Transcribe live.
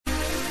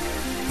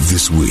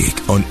This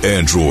week on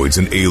Androids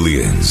and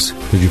Aliens.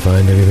 Did you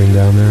find anything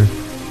down there?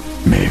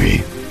 Maybe.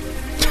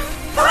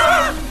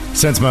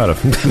 Sense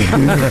motive.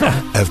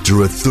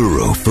 After a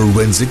thorough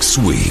forensic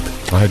sweep.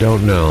 I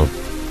don't know.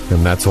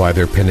 And that's why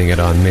they're pinning it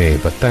on me.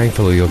 But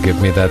thankfully you'll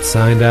give me that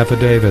signed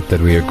affidavit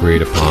that we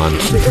agreed upon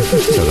so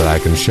that I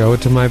can show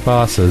it to my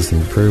bosses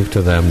and prove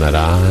to them that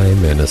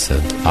I'm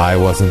innocent. I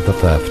wasn't the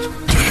theft.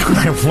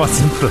 I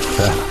wasn't the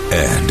theft.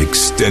 And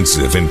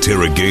extensive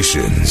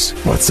interrogations.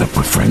 What's up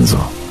with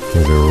Frenzel?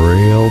 He's a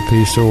real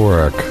piece of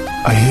work.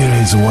 I hear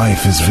his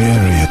wife is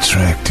very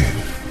attractive.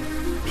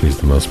 She's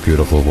the most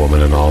beautiful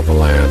woman in all the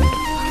land.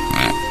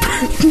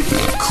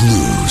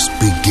 Clues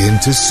begin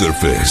to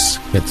surface.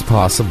 It's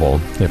possible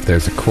if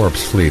there's a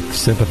corpse fleet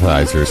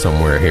sympathizer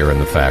somewhere here in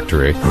the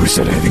factory. Who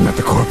said anything about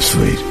the corpse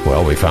fleet?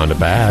 Well, we found a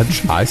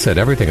badge. I said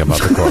everything about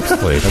the corpse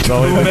fleet. That's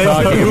all we've been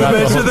talking about. Who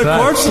mentioned the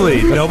corpse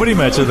fleet? Nobody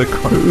mentioned the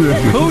corpse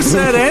fleet. Who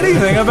said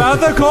anything about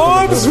the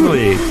corpse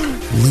fleet?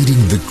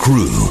 Leading the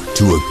crew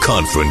to a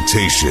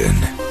confrontation.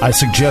 I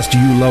suggest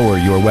you lower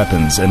your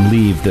weapons and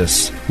leave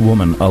this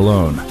woman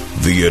alone.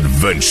 The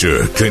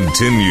adventure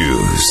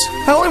continues.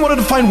 I only wanted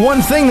to find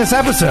one thing this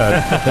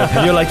episode.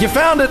 You're like, you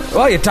found it.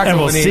 Well, you talked and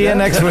we'll see you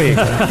next week.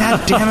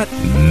 God damn it.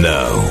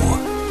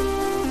 Now.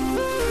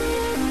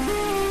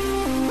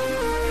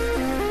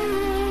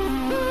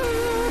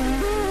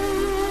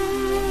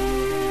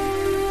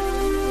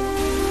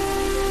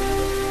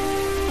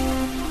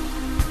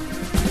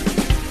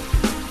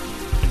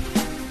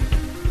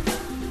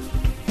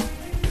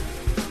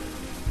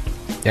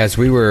 As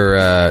we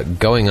were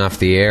going off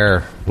the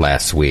air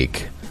last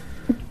week,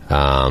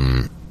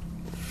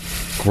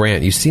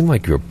 Grant, you seem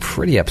like you were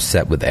pretty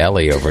upset with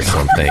Ellie over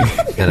something,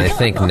 and I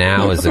think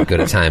now is as good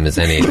a time as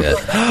any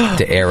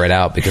to air it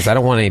out because I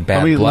don't want any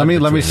bad blood.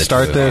 Let me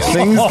start this.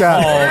 Things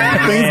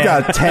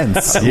got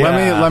tense.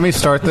 Yeah. Let me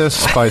start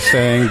this by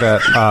saying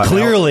that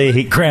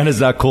clearly Grant has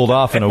not cooled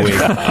off in a week.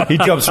 He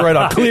jumps right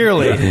on.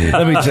 Clearly,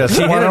 let me just.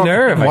 He hit a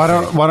nerve. Why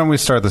don't we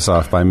start this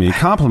off by me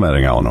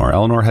complimenting Eleanor?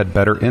 Eleanor had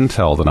better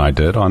intel than I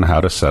did on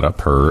how to set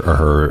up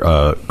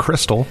her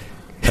crystal,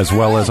 as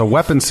well as a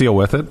weapon seal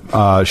with it.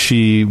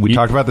 We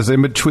talked about this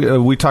in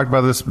between. We talked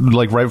about this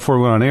like right before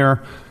we went on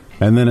air,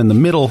 and then in the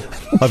middle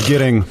of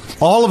getting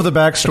all of the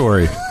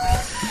backstory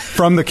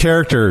from the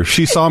character,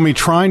 she saw me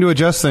trying to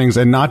adjust things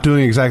and not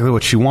doing exactly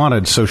what she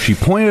wanted. So she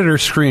pointed at her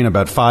screen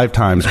about 5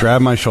 times,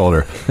 grabbed my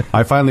shoulder.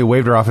 I finally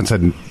waved her off and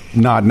said,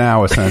 "Not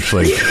now,"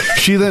 essentially.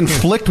 She then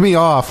flicked me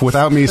off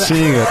without me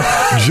seeing it.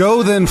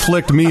 Joe then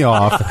flicked me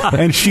off,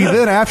 and she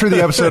then, after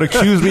the episode,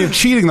 accused me of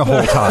cheating the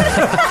whole time.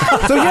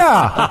 So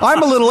yeah,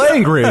 I'm a little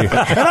angry, and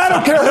I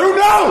don't care who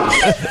knows.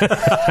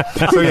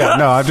 So yeah,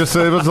 no, it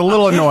was a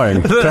little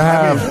annoying to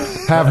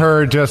have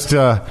her just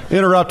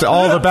interrupt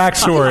all the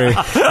backstory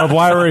of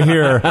why we're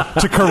here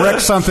to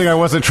correct something I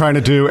wasn't trying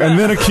to do, and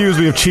then accuse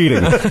me of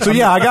cheating. So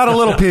yeah, I got a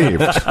little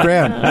peeved.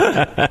 Grant,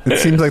 it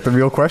seems like the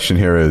real question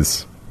here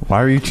is,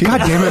 why are you cheating? God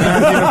damn it,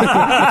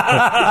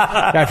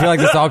 Matthew. I feel like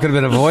this all could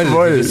have been avoided if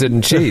you just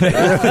didn't cheat.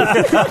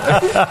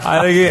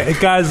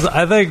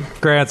 I think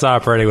Grant's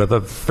operating with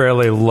a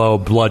fairly low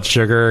blood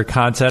sugar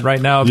content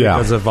right now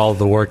because of all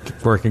the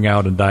working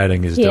out and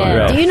dieting he's doing.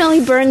 Right. Do you know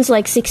he burns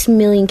like 6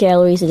 million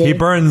calories a day? He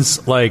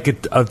burns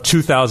like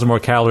 2,000 more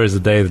calories a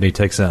day than he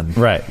takes in.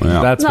 Right.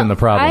 Yeah. That's been the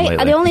problem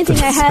lately. The only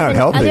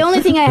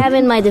thing I have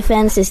in my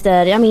defense is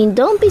that,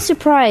 don't be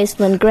surprised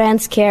when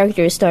Grant's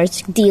character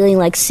starts dealing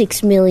like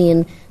 6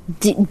 million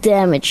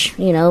damage,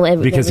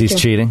 because he's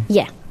cheating?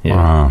 Yeah.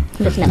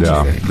 This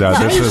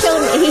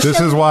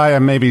is why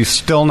I'm maybe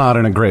still not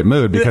in a great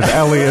mood, because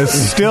Ellie is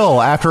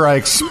still, after I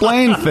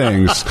explain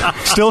things,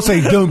 still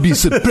saying, "Don't be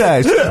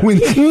surprised when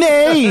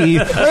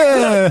floob-a-doob."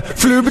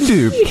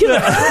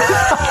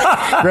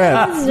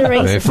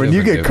 Grant, when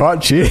you get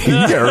caught cheating,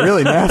 you get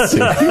really nasty.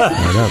 Hey,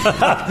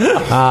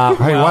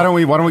 why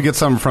don't we get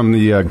something from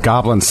the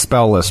Goblin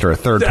Spell List or a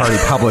third-party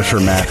publisher,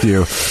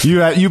 Matthew?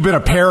 You've been a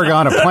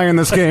paragon of playing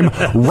this game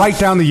right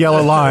down the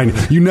yellow line.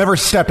 You never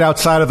stepped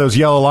outside of those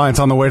yellow lines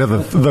on the way to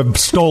the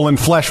stolen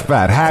flesh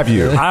vat, have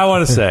you? I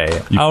want to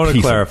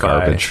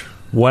clarify.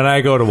 When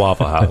I go to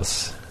Waffle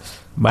House,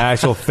 my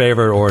actual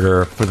favorite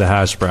order for the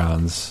hash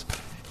browns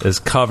is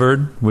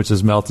covered, which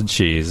is melted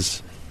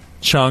cheese,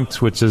 chunked,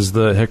 which is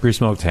the hickory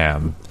smoked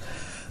ham,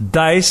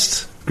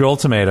 diced grilled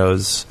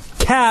tomatoes,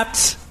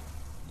 capped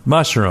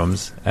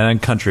mushrooms, and then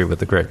country with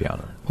the gravy on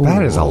it.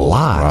 That is a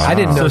lot. Wow. I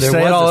didn't know there say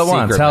was it all a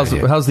at once.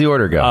 How's the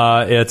order go?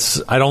 I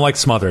don't like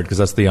smothered because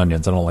that's the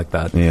onions. I don't like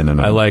that. Yeah,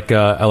 no. I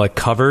like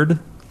covered,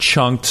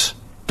 chunked,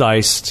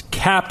 diced,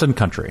 capped, and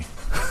country.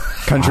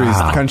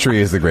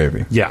 Country is the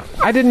gravy. Yeah.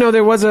 I didn't know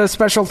there was a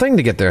special thing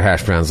to get their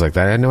hash browns like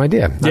that. I had no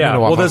idea. Yeah.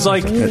 Well,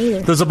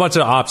 there's a bunch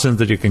of options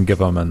that you can give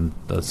them, and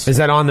is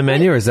that on the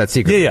menu or is that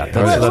secret?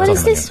 Yeah.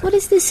 What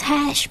is this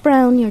hash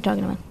brown you're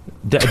talking about?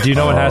 Do you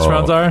know what hash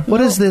browns are?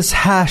 What is this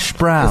hash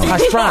brown?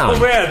 Hash brown.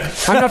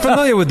 I'm not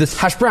familiar with this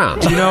hash brown.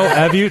 Do you know?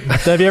 Have you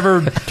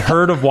ever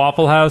heard of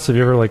Waffle House? Have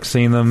you ever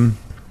seen them?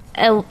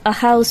 a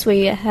house where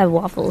you have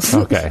waffles.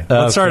 Okay,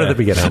 let's start at the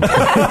beginning.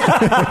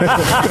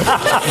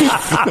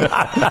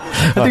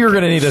 I think we're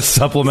going to need a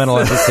supplemental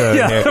episode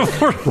here.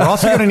 We're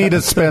also going to need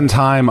to spend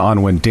time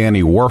on when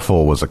Danny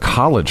Werfel was a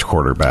college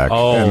quarterback,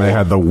 and they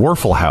had the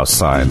Werfel House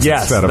signs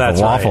instead of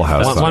the Waffle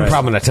House signs. One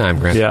problem at a time,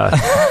 Grant. Yeah.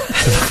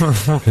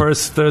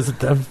 First,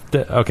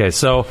 okay,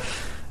 so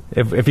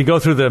if you go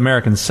through the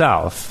American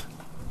South...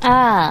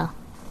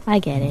 I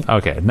get it.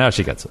 Okay, now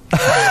she gets it.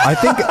 I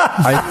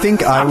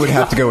think I would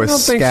have to go with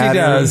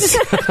scattered,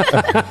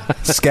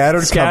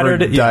 scattered,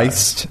 covered,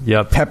 diced,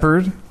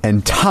 peppered,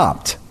 and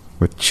topped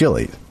with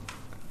chili.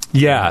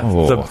 Yeah,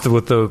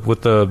 with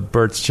the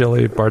Bart's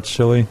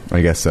chili.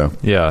 I guess so.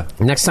 Yeah.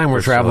 Next time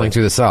we're traveling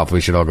to the South, we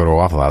should all go to a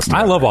Waffle House.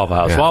 I love Waffle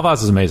House. Yeah. Waffle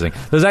House is amazing.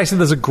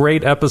 There's a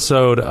great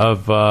episode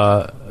of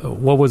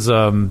what was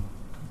the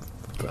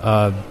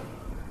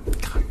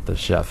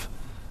chef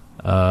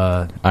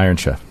Iron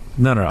Chef.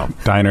 No.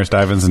 Diners,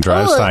 Dive-Ins, and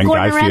Drives starring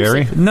Guy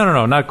Fieri?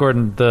 No, not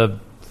Gordon. The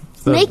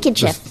Naked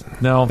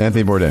Chef. No.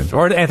 Anthony Bourdain.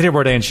 Or Anthony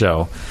Bourdain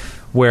show,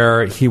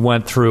 where they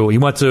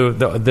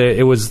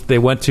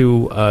went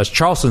to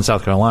Charleston,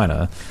 South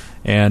Carolina,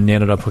 and he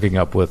ended up hooking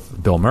up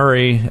with Bill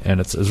Murray, and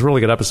it's a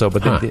really good episode.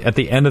 But then at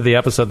the end of the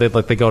episode,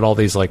 they go to all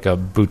these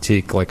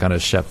boutique kind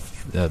of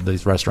chef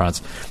these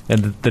restaurants,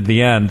 and at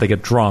the end they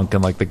get drunk,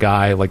 and the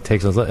guy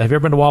takes us. Have you ever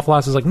been to Waffle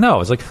House? He's like, no.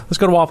 It's like, let's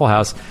go to Waffle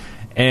House.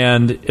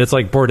 And it's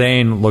like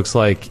Bourdain looks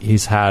like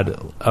he's had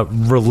a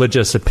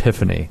religious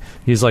epiphany.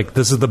 He's like,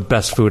 this is the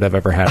best food I've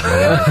ever had in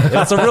my life.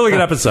 It's a really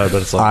good episode,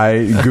 but it's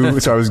like...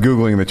 So I was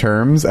Googling the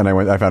terms, and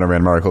I found a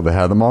random article that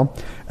had them all,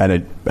 and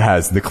it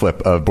has the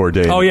clip of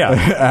Bourdain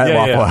at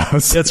Waffle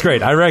House. It's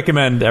great. I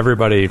recommend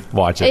everybody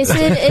watch it.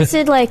 Is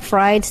it like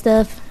fried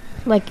stuff?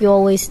 Like you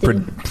always do.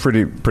 Pretty.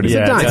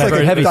 Yeah, it's like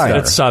a heavy diner.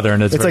 It's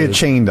southern. It's like a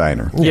chain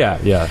diner.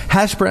 Yeah.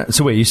 Hash brown.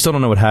 So wait, you still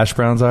don't know what hash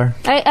browns are?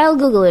 I'll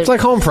Google it. It's like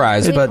home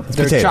fries, but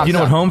they're chopped. You know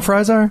what home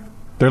fries are?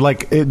 They're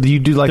like you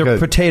do like they're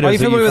potatoes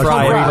that you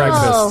fry at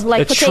breakfast.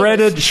 Like it's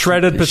potatoes.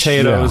 shredded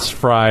potatoes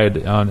fried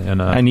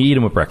and you eat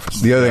them with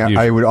breakfast. The other thing,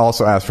 I would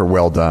also ask for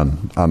well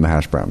done on the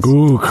hash browns.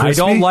 Ooh, I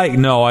crispy? like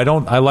them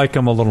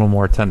a little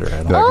more tender.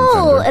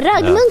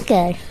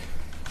 Raggmunker.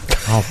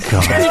 Oh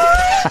God!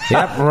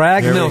 Yep,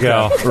 Rag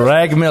Milka.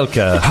 Rag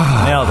Milka.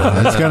 Nailed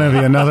it. It's going to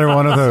be another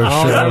one of those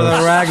shows. Go to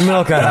the Rag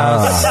Milka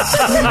house.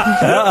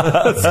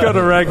 Let's go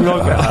to Rag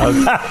Milka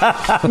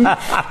house.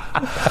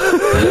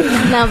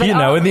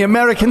 In the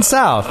American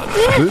South.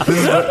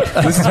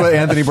 This is what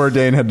Anthony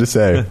Bourdain had to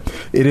say.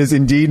 It is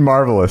indeed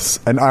marvelous,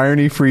 an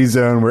irony-free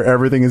zone where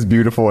everything is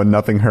beautiful and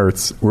nothing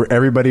hurts, where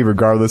everybody,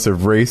 regardless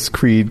of race,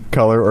 creed,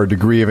 color, or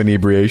degree of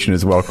inebriation,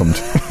 is welcomed.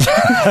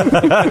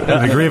 The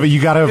degree of it, you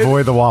got to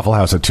avoid the Waffle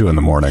House at 2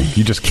 a.m.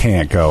 You just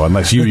can't go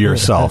unless you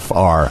yourself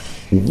are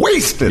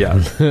wasted.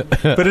 Yeah.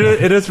 But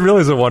it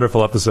really is a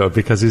wonderful episode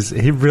because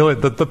he really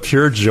the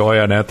pure joy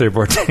on Anthony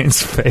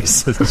Bourdain's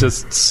face is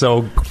just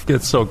so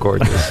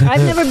gorgeous.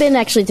 I've never been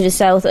actually to the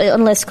South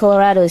unless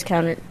Colorado is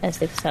counted as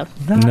the South.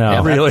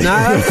 No, really.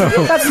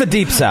 That's the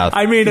deep South.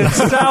 I mean, it's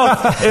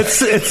south.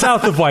 It's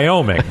south of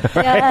Wyoming.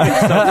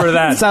 Yeah. Except for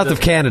that, South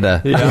of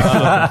Canada.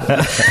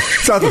 Yeah.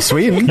 South of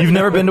Sweden. You've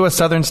never been to a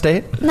southern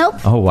state? Nope.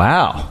 Oh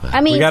wow.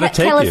 I mean, gotta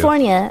take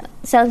California,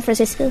 San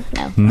Francisco.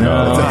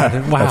 No.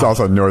 That's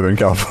also Northern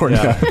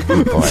California.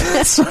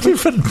 It's not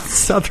even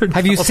southern.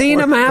 Have you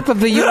seen a map of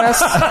the U.S.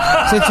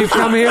 since you've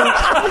come here?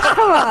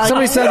 Come on.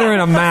 Somebody said they're in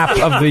a map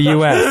of the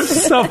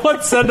U.S.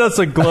 Someone send us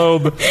a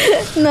globe.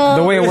 No.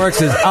 The way it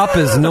works is up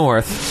is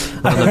north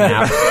on the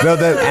map,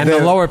 and the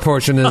lower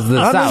portion is the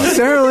Not south.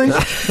 necessarily.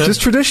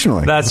 Just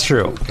traditionally. That's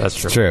true.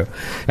 True.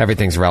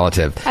 Everything's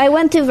relative. I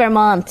went to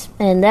Vermont,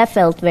 and that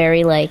felt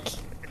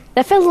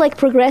like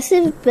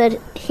progressive,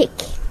 but hick.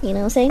 You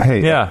know what I'm saying?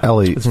 Hey, Yeah.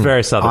 Ellie, It's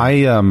very southern.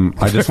 I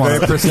just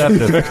want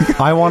to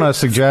I want to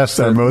suggest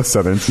that most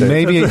southern states.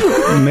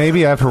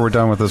 maybe after we're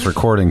done with this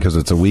recording, because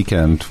it's a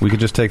weekend, we could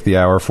just take the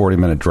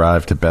 40-minute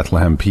drive to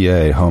Bethlehem,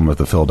 PA, home of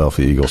the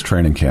Philadelphia Eagles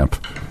training camp,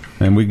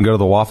 and we can go to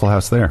the Waffle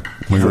House there.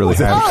 We really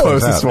have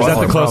closest one. Is that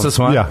the closest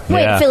one? Yeah.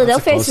 Wait,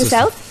 Philadelphia is the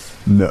South?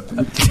 No.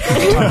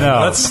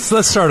 No.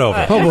 Let's start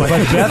over. Oh boy.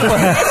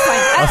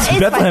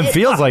 Bethlehem It's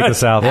feels like the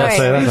South. All Let's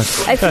say right.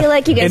 that. I feel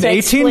like you guys In are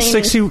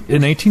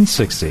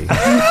 1860.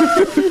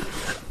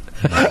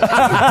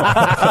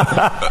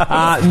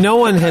 No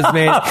one has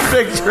made.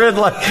 Picturing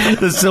like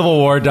the Civil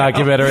War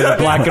documentary, the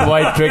black and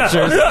white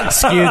pictures,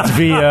 Skids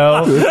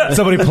VO,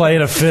 somebody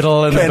playing a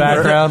fiddle in the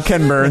background.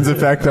 Ken Burns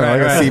effect on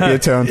like a sepia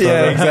tone.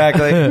 Yeah,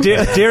 exactly.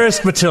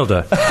 Dearest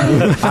Matilda.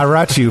 I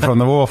write you from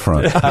the war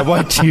front. I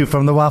want you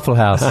from the Waffle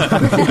House. It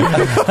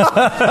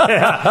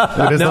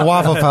is the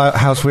Waffle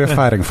House we're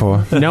fighting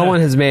for. No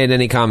one has made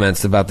any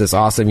comments about this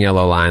awesome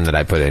yellow line that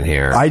I put in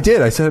here. I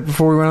did. I said it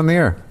before we went on the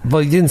air.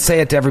 Well, you didn't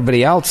say it to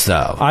everybody else,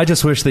 though. I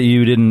just wish that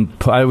you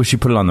didn't. I wish you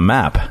put it on the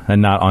map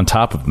and not on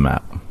top of the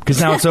map.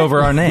 because now it's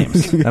over our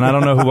names, and I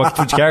don't know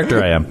which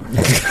character I am.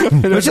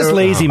 It's just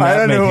lazy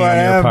map making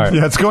on your part.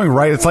 Yeah, it's going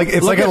right. It's like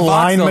a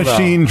line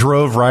machine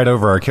drove right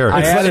over our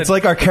character. It's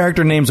like our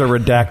character names are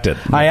redacted.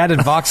 I added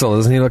Voxel.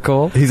 Doesn't he look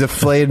cool? He's a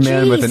flayed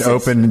man with an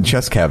open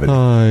chest cavity.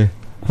 Hi.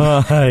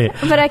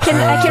 But I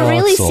can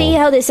really see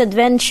how this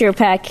adventure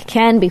pack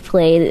can be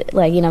played,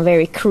 like in a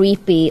very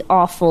creepy,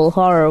 awful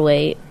horror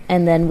way,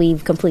 and then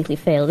we've completely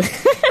failed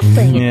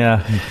playing it.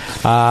 Yeah.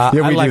 I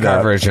like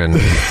our version.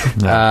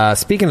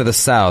 Speaking of the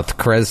South,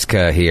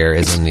 Kreska here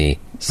is in the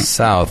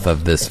south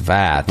of this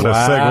vat. What a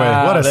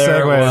segue. What a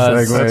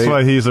segue. That's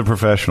why he's a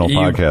professional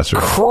podcaster.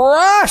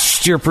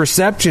 Crushed your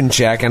perception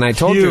check, and I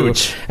told you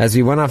as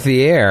we went off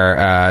the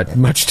air,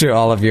 much to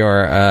all of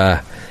your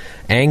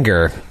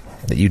anger,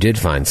 that you did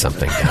find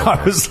something.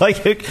 I was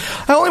like,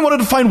 I only wanted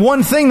to find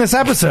one thing this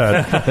episode.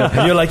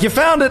 And you're like, you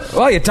found it.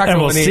 Well, you talked and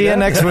about we'll see you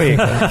next week.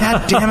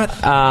 God damn it.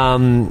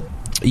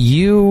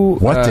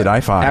 What did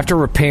I find? After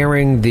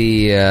repairing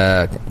the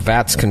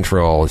VATS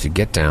controls, you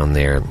get down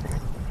there,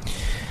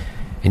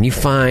 and you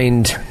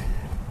find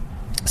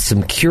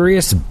some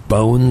curious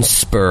bone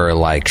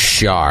spur-like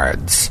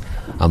shards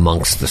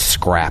amongst the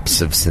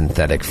scraps of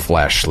synthetic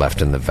flesh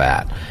left in the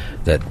vat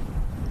that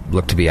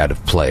look to be out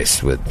of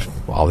place with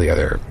all the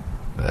other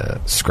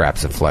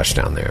scraps of flesh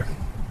down there.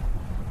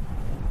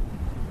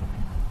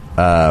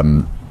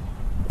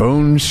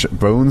 Bone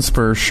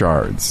spur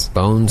shards.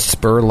 Bone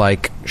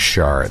spur-like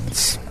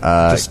shards.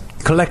 Just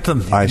collect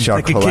them. I shall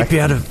they could collect keep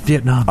you out of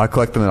Vietnam. I'll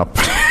collect them and I'll...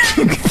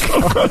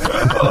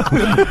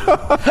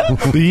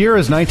 The year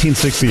is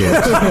 1968.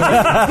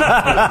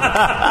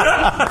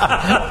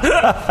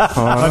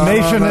 A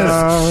nation is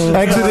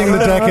exiting the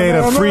decade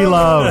of free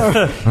love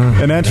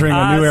and entering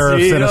a new era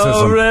of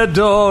cynicism. A red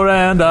door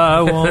and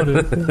I want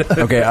it.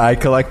 Okay, I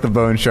collect the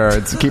bone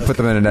shards, put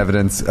them in an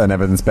evidence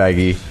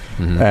baggie,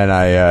 and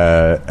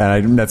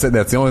I that's it.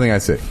 That's the only thing I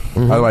see.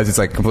 Otherwise, it's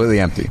like completely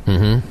empty.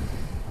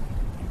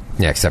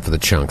 Yeah, except for the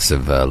chunks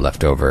of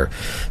leftover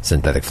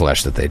synthetic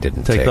flesh that they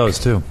didn't take. Take those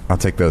too. I'll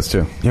take those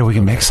too. Yeah, we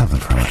can make something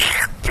from it.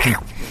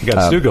 You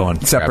got stew going.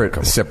 Separate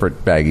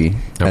baggie,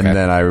 and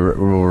then I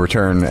will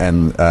return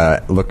and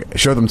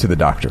show them to the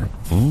doctor.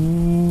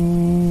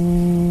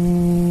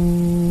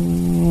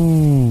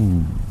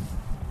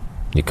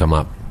 You come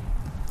up,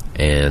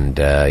 and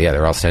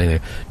they're all standing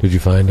there. Did you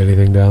find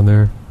anything down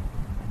there?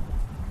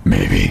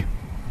 Maybe.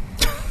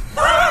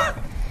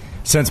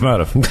 Sense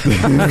motive.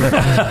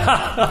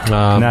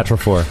 Natural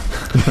 4.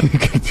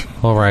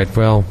 All right,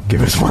 well...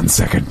 Give us 1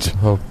 second.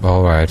 Oh,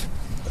 all right.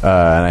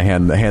 And I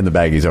hand the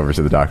baggies over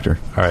to the doctor.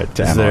 All right.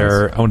 Can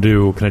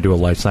I do a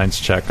life science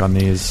check on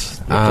these?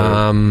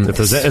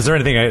 Is there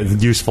anything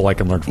useful I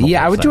can learn from?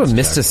 Yeah, I would do a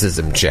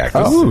mysticism check.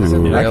 Oh,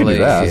 really, I can do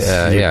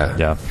that.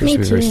 Yeah. Me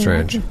It's too. very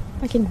strange.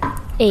 I can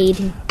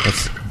aid.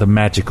 That's the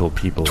magical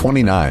people.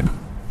 29.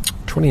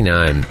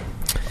 29.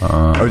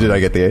 Did I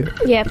get the 8?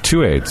 Yep.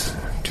 2 aids.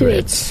 2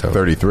 aids. So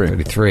 33.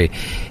 33.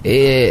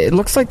 It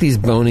looks like these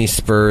bony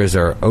spurs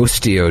are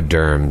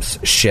osteoderms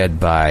shed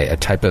by a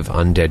type of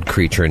undead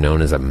creature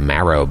known as a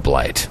marrow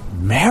blight.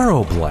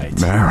 Marrow blight.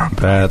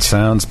 That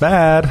sounds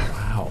bad.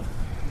 Wow.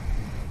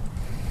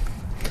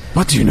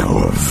 What do you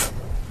know of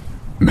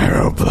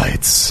marrow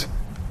blights,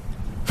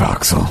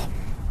 Voxel?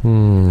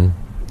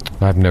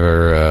 I've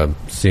never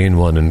seen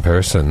one in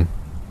person,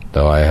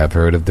 though I have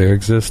heard of their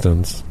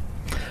existence.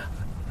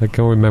 I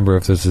can't remember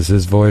if this is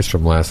his voice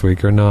from last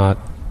week or not,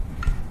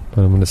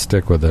 but I'm going to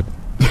stick with it.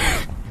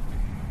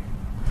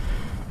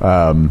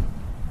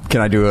 Can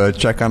I do a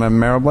check on a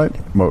marrow blight?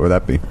 What would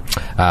that be?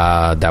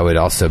 That would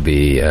also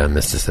be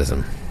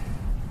mysticism.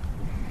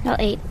 I'll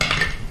aid.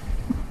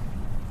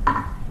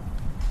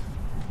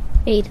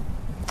 8.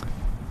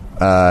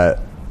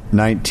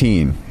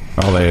 19.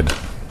 I'll aid.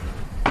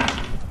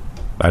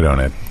 I don't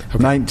aid.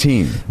 Okay.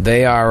 19.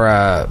 They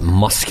are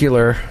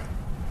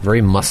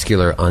very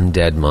muscular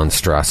undead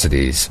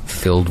monstrosities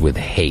filled with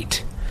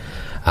hate.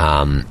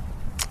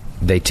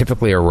 They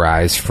typically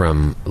arise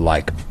from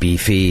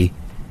beefy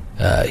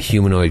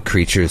humanoid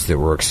creatures that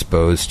were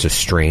exposed to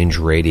strange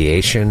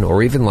radiation,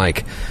 or even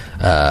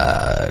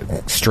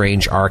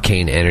strange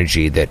arcane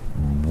energy that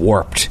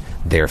warped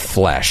their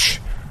flesh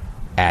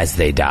as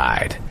they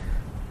died,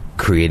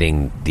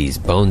 creating these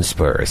bone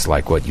spurs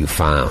like what you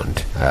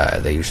found.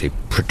 They usually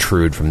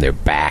protrude from their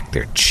back,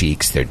 their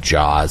cheeks, their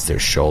jaws, their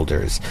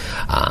shoulders,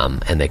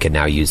 and they can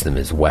now use them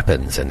as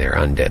weapons in their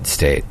undead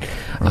state.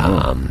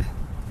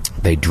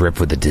 They drip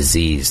with a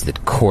disease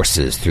that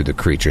courses through the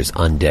creature's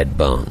undead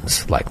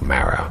bones like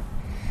marrow.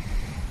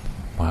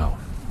 Wow.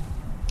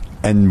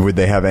 And would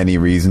they have any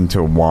reason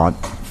to want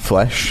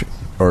flesh,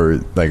 or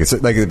if they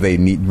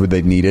would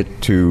they need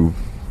it to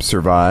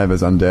survive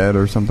as undead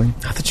or something?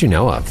 Not that you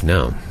know of,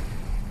 no.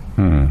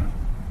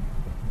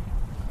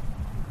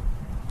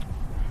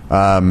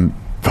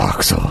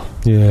 Voxel.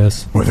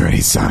 Yes. Were there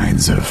any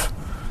signs of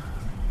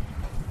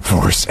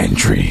forced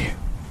entry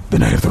the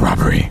night of the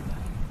robbery?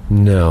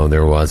 No,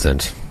 there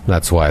wasn't.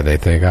 That's why they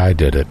think I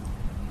did it.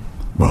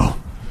 Well,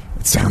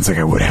 it sounds like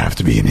it would have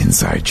to be an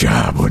inside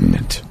job, wouldn't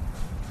it?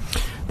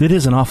 It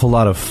is an awful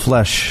lot of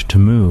flesh to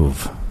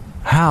move.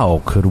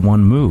 How could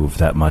one move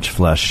that much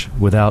flesh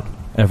without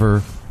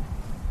ever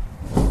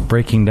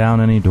breaking down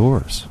any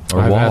doors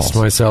or I've walls? asked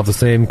myself the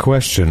same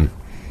question.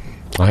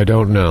 I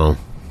don't know.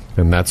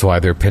 And that's why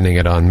they're pinning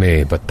it on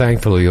me. But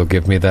thankfully you'll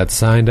give me that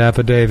signed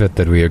affidavit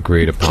that we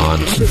agreed upon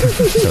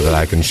so that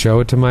I can show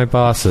it to my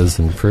bosses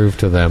and prove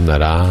to them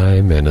that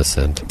I'm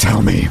innocent.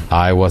 Tell me.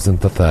 I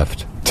wasn't the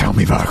theft. Tell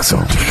me, Voxel.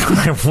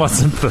 I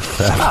wasn't the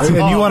theft. And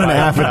you want an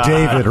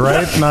affidavit,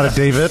 right? Not a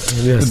David?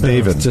 Yes,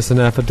 David. Just an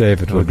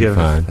affidavit would be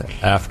fine.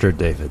 After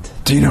David.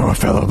 Do you know a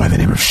fellow by the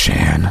name of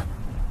Shan?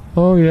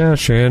 Oh, yeah,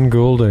 Shan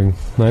Goulding.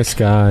 Nice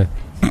guy.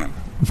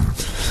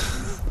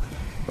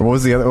 What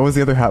was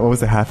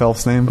the half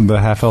elf's name? The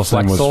half elf's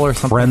name was Flexel or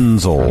something?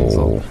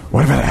 Frenzel.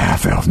 What about a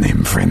half elf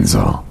named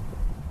Frenzel?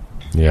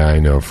 Yeah, I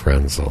know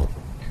Frenzel.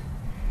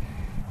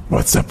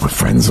 What's up with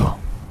Frenzel?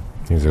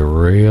 He's a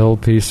real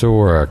piece of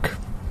work.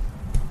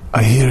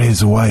 I hear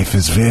his wife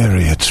is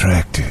very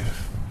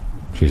attractive.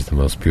 She's the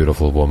most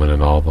beautiful woman in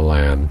all the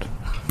land.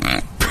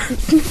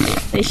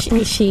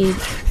 Is she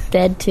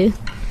dead too?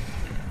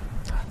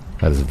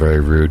 That is a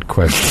very rude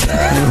question to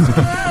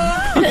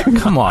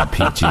ask. Come on,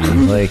 PG.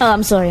 Like, Oh,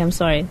 I'm sorry.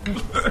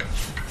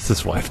 Is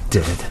his wife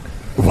dead?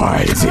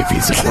 Why is he a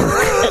piece of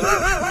work?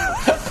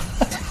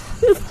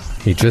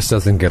 He just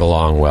doesn't get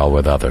along well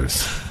with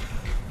others.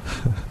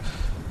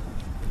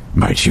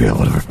 Might you be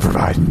able to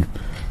provide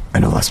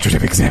an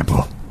illustrative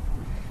example?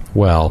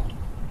 Well,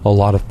 a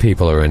lot of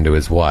people are into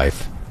his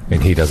wife,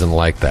 and he doesn't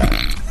like that.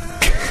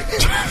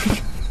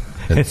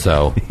 And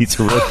so he's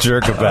a real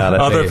jerk about it.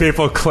 Other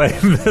people claim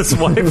this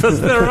wife as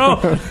their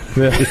own.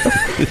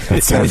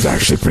 It sounds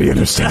actually pretty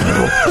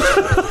understandable.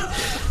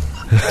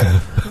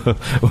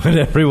 When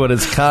everyone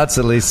is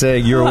constantly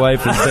saying your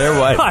wife is their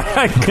wife,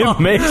 it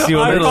makes you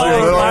a little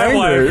my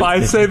angry. wife.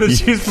 I say that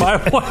she's my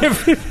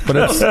wife.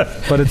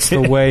 but it's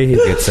the way he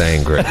gets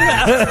angry.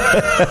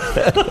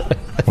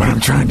 What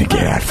I'm trying to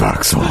get at,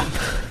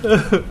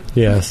 Voxel,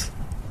 Yes.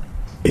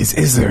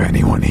 is there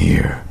anyone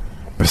here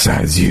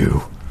besides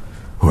you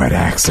who had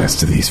access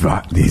to these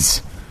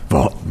vats?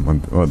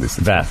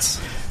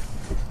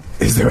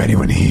 Is there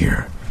anyone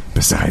here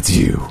besides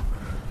you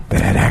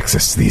that had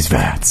access to these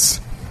vats?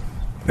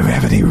 Do we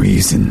have any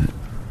reason,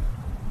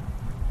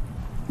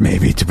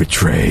 maybe to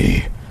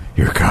betray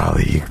your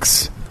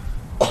colleagues?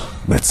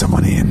 Let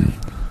someone in,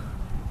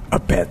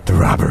 abet the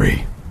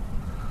robbery.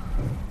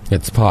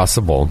 It's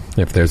possible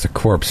if there's a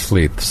corpse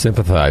fleet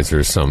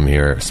sympathizer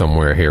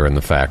somewhere here in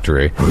the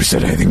factory. Who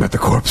said anything about the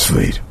corpse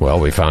fleet?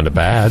 Well, we found a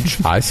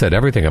badge. I said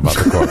everything about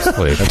the corpse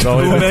fleet. That's all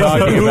we've Who been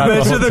talking mentioned,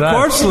 about the whole time.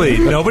 corpse fleet?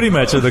 Nobody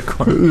mentioned the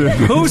corpse.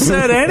 Who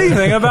said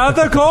anything about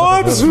the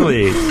corpse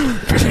fleet?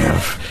 Fair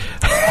enough.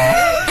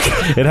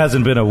 It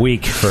hasn't been a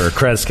week for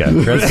Kreska.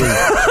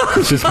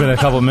 It's just been a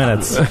couple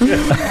minutes.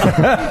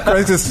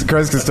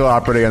 Kreska's still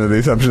operating under the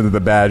assumption that the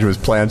badge was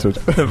planted.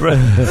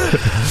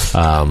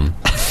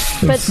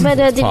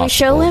 But did you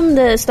show him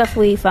the stuff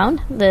we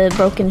found? The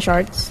broken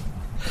shards?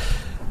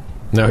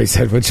 No, he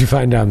said, what'd you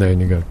find down there?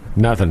 And you go,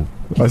 nothing.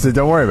 I said,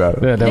 don't worry about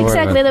it. Yeah, don't worry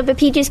Exactly. about it. But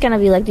PG's gonna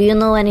be like, do you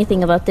know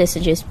anything about this?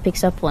 And just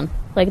picks up one.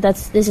 Like,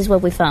 this is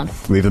what we found.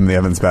 Leave them in the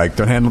Evans bag.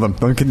 Don't handle them.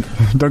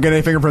 Don't get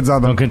any fingerprints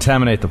on them. Don't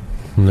contaminate them.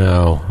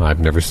 No, I've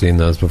never seen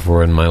those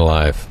before in my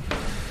life.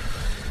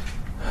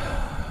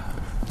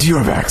 Do you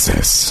have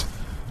access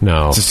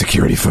No. to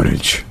security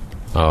footage?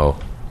 Oh,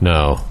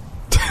 no.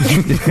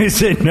 He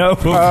said no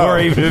before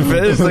he even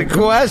finished the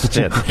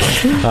question.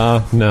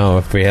 No,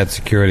 if we had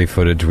security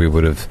footage, we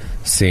would have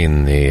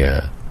seen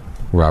the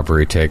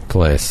robbery take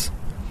place.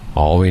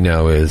 All we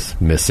know is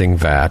missing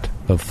vat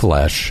of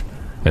flesh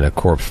and a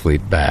corpse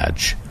fleet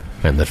badge,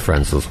 and that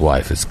Frenzel's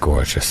wife is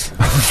gorgeous.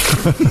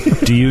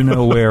 Do you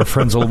know where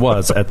Frenzel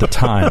was at the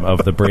time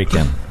of the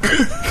break-in?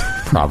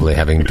 Probably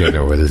having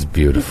dinner with his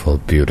beautiful,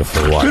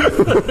 beautiful wife.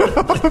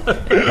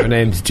 Her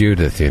name's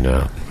Judith, you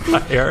know. I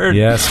heard.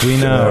 Yes, we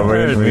know.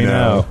 We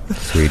know.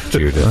 Sweet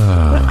Judith.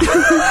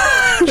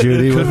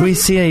 Judy, would we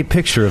see a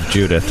picture of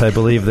Judith? I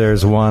believe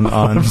there's one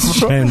on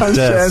Shen's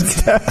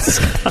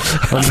desk.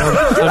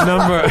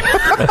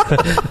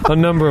 A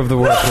number of the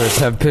workers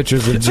have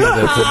pictures of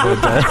Judith at their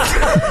desk.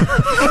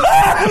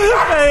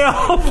 They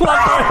all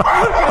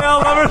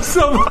love her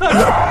so much.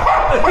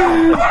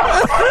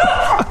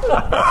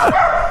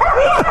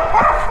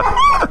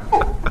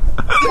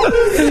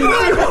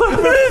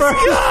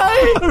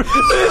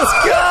 This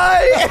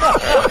guy!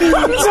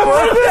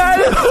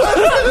 That is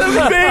such an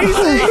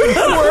amazing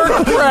work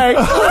prank.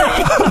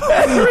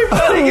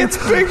 Everybody gets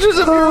pictures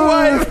of your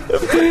wife.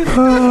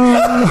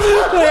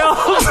 They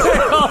all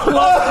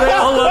love her.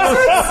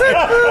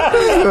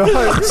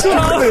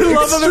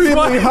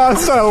 Extremely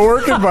hostile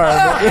work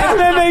environment. And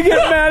then they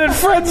get mad at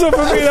Frenzel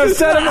for being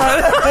upset about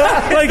it.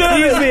 Like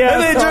he's the asshole.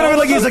 And they turn him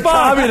like he's a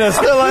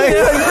communist. They're like,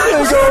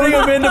 Turning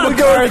him into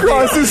go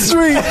across the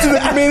street to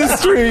the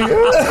ministry. They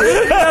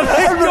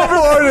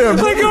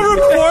go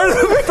report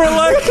him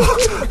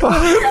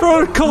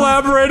for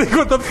collaborating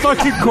with the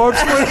fucking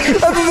corpse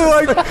fleet.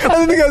 And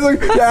then the guy's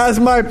like, yeah,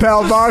 ask my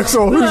pal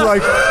Voxel, who's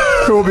like,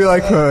 Who will be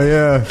like, oh,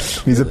 yeah,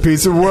 he's a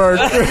piece of work.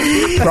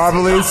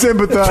 Probably a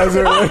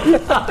sympathizer.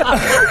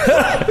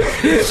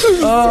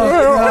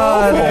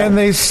 God. And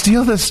they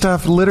steal this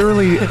stuff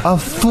literally a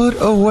foot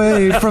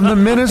away from the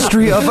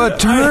Ministry of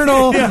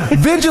Eternal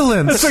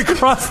Vigilance. It's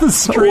across the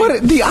street.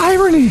 What the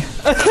irony?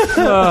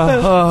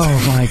 Oh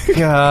my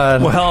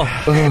God. Well,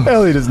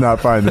 Ellie does not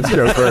find this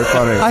joke very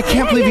funny. I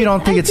can't believe you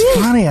don't think it's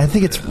funny. I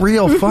think it's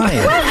real funny.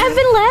 I've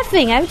been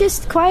laughing. I'm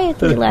just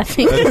quietly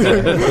laughing.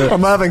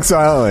 I'm laughing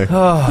silently.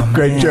 Oh,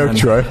 Great joke,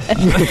 Troy. you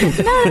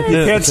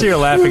can't see her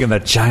laughing in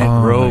that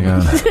giant robe.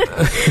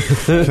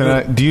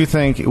 Do you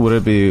think, would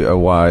it be a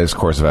wise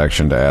course of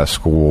action to ask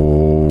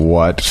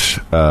what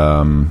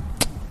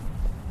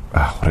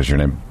is your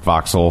name?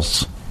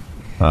 Voxels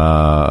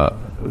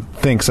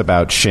thinks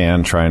about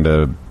Shan trying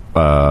to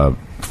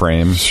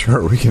frame?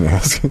 Sure, we can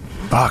ask.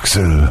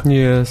 Voxel,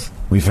 Yes.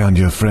 we found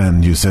your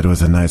friend. You said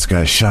was a nice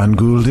guy, Sean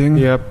Goulding?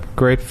 Yep.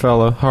 Great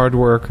fella. Hard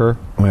worker.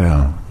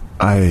 Well,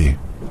 I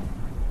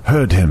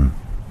heard him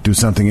do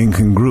something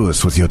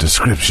incongruous with your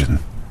description.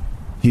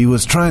 He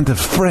was trying to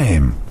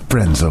frame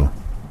Frenzel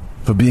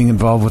for being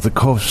involved with the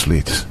corpse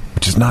fleet,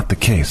 which is not the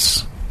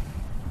case.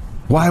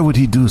 Why would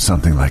he do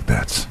something like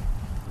that?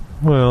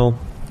 Well,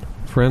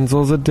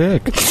 Frenzel's a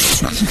dick.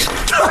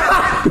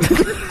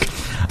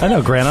 I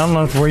know, Grant. I don't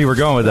know where you were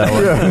going with that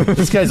one.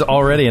 This guy's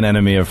already an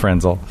enemy of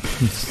Frenzel.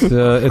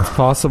 It's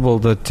possible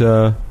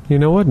that, you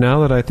know what,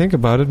 now that I think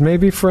about it,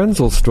 maybe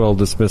Frenzel stole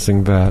this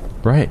missing vat.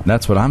 Right.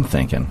 That's what I'm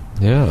thinking.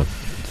 Yeah.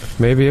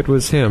 Maybe it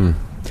was him.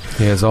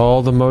 He has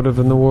all the motive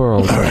in the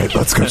world. All right,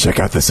 let's go check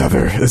out this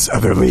other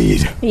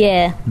lead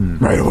Yeah.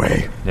 right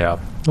away. Yeah.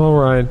 All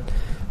right.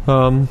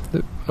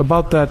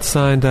 About that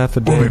signed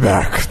affidavit. We'll be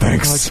back.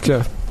 Thanks.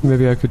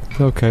 Maybe I could...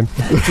 Okay.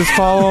 Just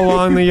follow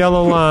along the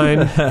yellow line,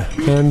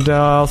 and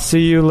I'll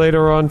see you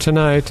later on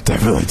tonight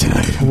Definitely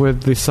tonight.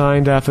 with the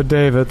signed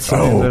affidavits.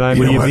 Oh, that I you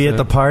know Will you what? be at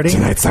the party?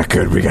 Tonight's not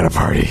good. We got a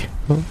party.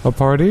 A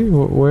party?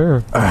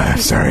 Where?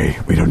 Sorry,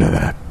 we don't know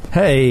that.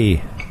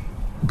 Hey.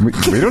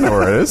 We don't know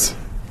where it is.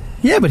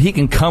 Yeah, but he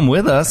can come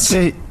with us.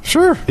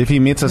 Sure. If he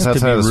meets us have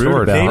to outside be the rude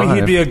store about down. Maybe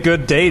he'd be a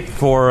good date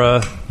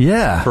for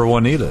Yeah.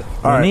 Juanita.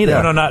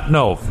 Juanita.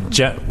 No.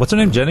 What's her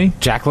name? Jenny?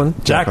 Jacqueline?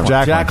 Jacqueline.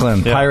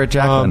 Jacqueline. Yeah. Pirate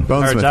Jacqueline.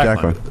 Bonesmith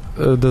Jacqueline.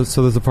 Jacqueline.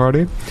 So there's a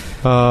party?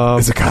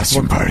 It's a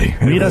costume party.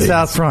 It Meet us really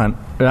out is. front,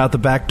 out the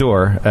back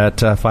door at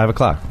 5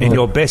 o'clock. In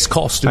your best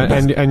costume.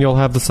 And you'll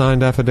have the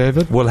signed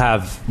affidavit? we'll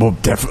have... We'll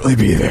definitely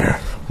be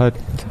there.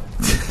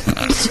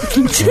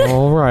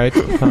 All right.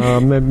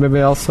 Maybe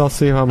I'll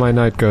see how my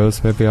night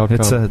goes. Maybe I'll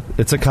come.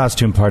 It's a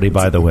costume party,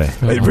 by the way.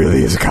 It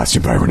really is a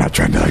costume party. We're not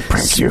trying to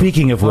prank you.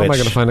 Speaking of How which, am I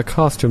going to find a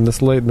costume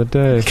this late in the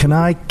day? can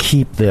I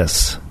keep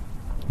this?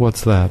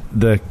 What's that?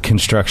 The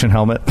construction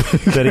helmet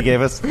that he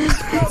gave us?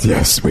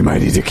 Yes, we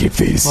might need to keep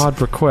these.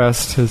 Odd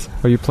request.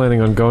 Are you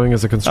planning on going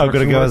as a I'm construction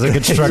going to go as a worker?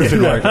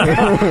 construction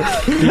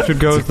worker. You should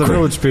go as the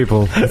village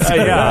people.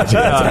 yeah.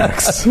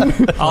 Thanks.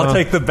 I'll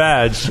take the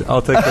badge.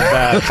 I'll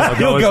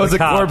You'll go as the a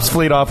cop. corpse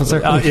fleet officer.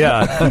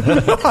 Yeah.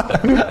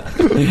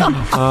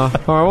 All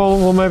right.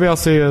 Well, maybe I'll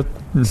see you at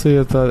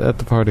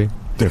the party.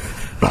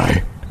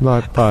 Bye.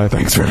 Bye.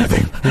 Thanks for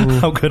everything. I'm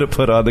going to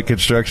put on the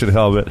construction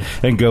helmet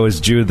and go as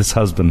Judith's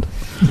husband. Be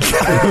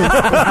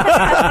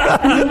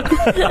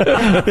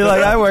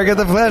like, I work at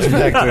the flesh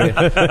factory.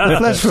 The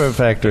flesh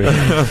factory. All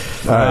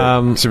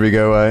right. Should we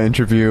go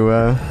interview...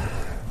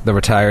 The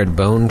retired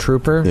bone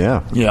trooper?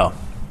 yeah. Yeah.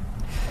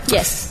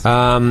 Yes.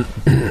 All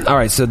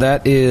right. So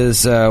that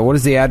is what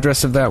is the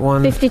address of that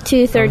one?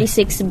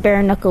 5236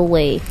 Bare Knuckle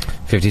Way.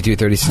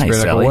 5236 Nice, Bare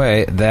Knuckle Ellie.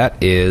 Way.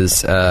 That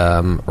is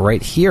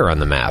right here on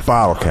the map.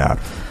 Bottle cap.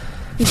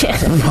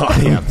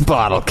 Yeah.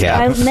 Bottle cap.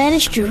 I've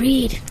managed to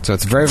read. So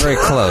it's very, very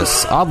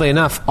close. Oddly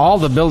enough, all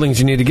the buildings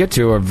you need to get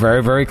to are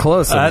very, very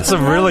close. That's a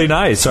really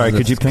nice. Sorry,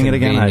 could you ping it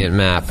again? Convenient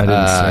map. I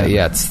didn't see it.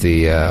 Yeah, it's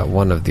the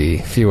one of the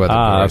few other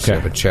doors okay. I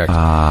haven't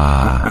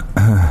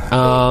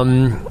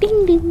checked.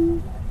 Ding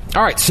ding.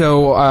 All right,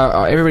 so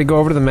everybody go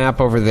over to the map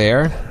over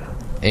there,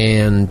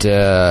 and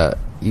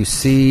you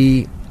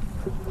see,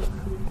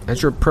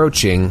 as you're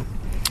approaching,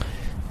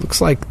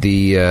 looks like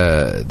the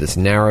this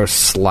narrow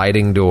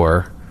sliding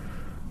door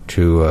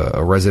to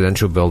a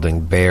residential building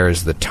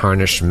bears the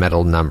tarnished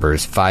metal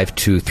numbers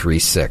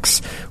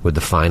 5236 with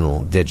the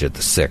final digit,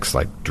 the 6,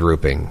 like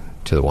drooping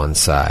to the one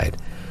side.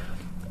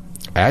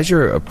 As you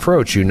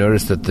approach, you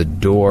notice that the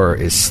door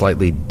is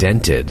slightly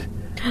dented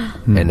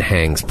and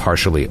hangs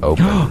partially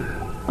open.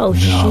 Oh,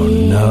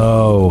 shit.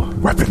 No.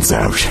 Weapons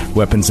out.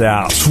 Weapons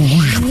out.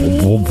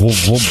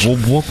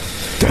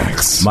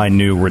 Thanks. My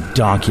new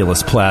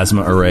redonkulous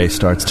plasma array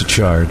starts to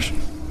charge.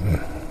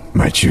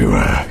 Might you,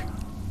 Well,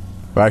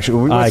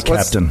 actually,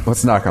 Captain.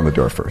 Let's knock on the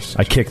door first.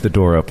 I kick the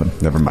door open.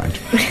 Never mind.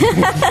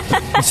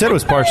 You said it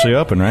was partially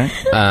open, right?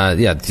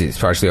 Yeah, it's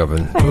partially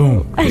open.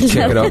 Boom. You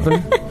kick it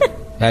open.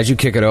 As you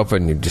kick it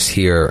open, you just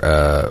hear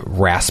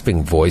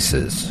rasping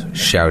voices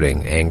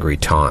shouting angry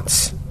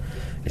taunts.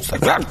 It's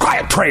like,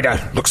 quiet, traitor.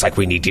 Looks like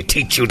we need to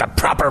teach you the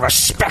proper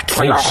respect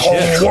for your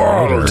whole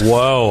world.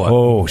 Whoa.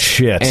 Oh,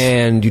 shit.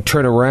 And you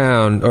turn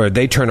around, or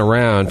they turn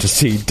around to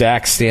see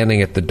Dax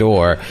standing at the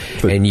door,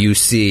 and you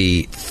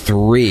see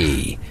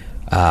 3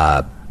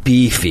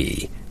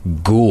 beefy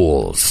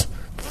ghouls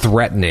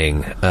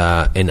threatening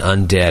an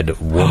undead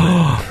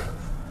woman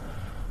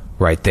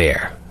right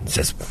there. It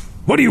says,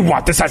 "What do you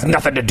want? This has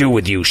nothing to do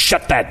with you.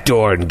 Shut that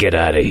door and get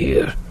out of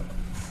here."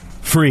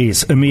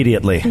 Freeze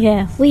immediately.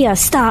 Yeah, we are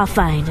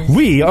Starfinders.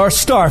 We are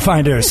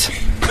Starfinders.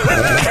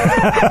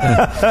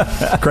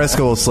 Kreska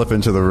will slip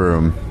into the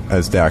room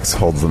as Dax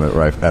holds them at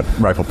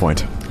rifle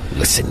point.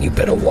 Listen, you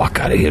better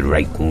walk out of here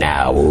right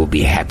now. We'll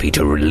be happy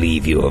to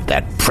relieve you of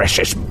that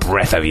precious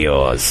breath of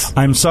yours.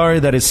 I'm sorry,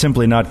 that is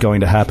simply not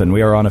going to happen.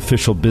 We are on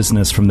official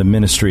business from the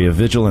Ministry of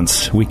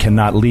Vigilance. We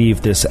cannot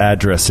leave this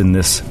address in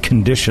this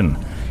condition.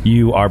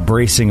 You are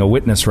bracing a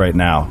witness right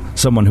now,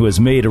 someone who has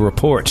made a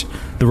report.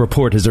 The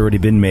report has already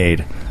been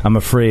made. I'm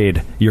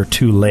afraid you're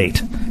too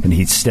late. And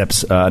he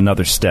steps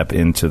another step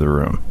into the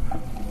room.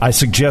 I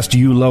suggest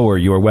you lower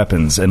your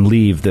weapons and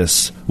leave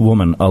this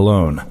woman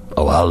alone.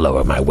 Oh, I'll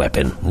lower my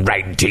weapon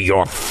right into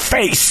your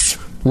face.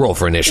 Roll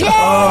for initiative.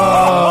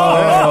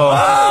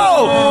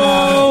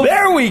 Oh!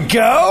 There we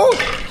go!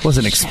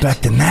 Wasn't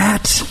expecting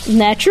that.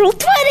 Natural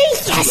 20.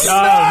 Yes.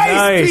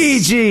 Nice.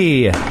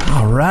 PG.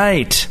 All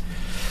right.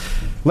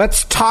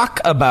 Let's talk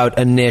about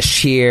Anish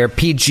here.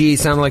 PG,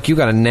 sounded like you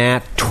got a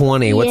nat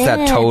 20. What's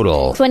that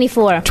total?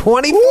 24.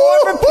 24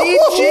 for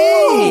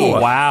PG.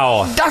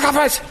 Wow. Doc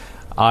Office.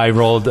 I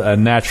rolled a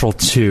natural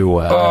 2.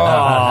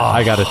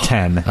 I got a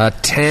 10. A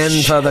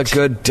 10 for the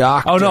good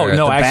doctor. Oh, no,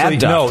 the actually,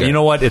 bad no. doctor. You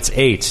know what? It's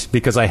 8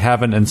 because I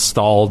haven't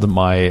installed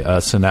my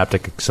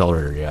synaptic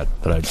accelerator yet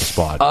that I just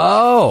bought.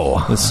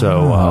 Oh.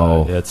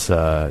 So it's,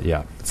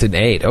 yeah. It's an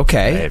 8.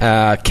 Okay.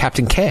 8.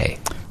 Captain K.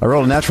 I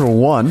rolled a natural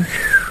 1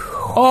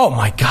 Oh,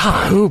 my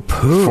God.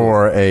 Poo-poo.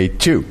 for a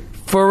 2.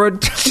 For a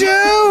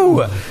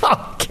 2.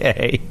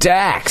 Okay.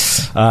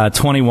 Dax.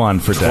 21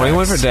 for Dax.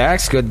 21 for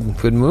Dax.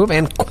 Good move.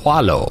 And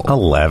Qualo.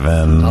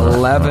 11.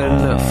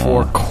 11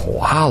 for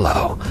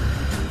Qualo.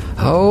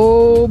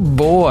 Oh,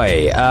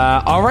 boy.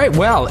 All right,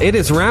 well, it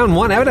is round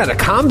 1. I haven't had a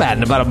combat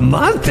in about a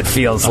month, it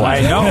feels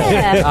like. I know.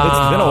 Yeah. It's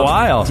been a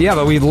while. Yeah,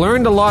 but we've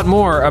learned a lot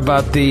more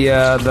about the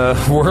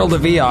world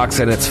of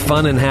Eox and its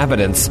fun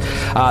inhabitants.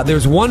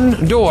 There's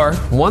one door,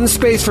 one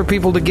space for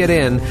people to get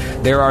in.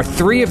 There are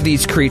 3 of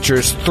these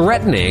creatures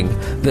threatening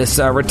this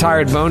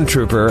retired bone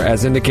trooper,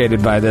 as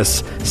indicated by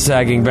this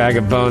sagging bag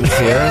of bones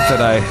here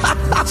that I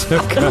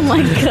took Oh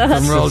my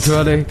god. from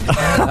Roll20.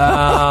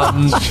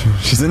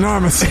 She's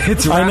enormous.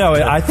 I know.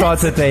 I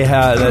thought that they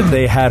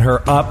had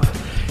her up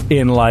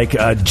in like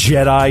a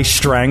Jedi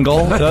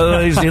strangle.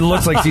 It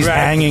looks like she's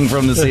hanging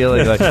from the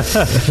ceiling. Like,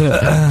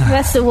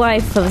 That's the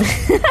wife of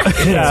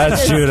yeah,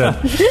 that's Judah.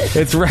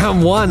 It's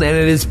round 1, and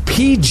it is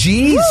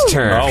PG's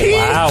turn. Oh,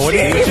 wow. What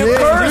did you do?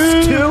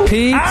 First two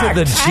P to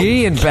the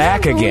G and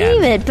back Believe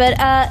again. it, but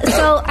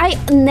so I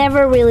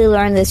never really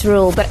learned this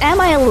rule. But am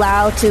I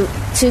allowed to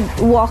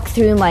walk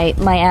through my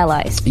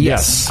allies?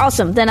 Yes.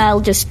 Awesome. Then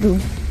I'll just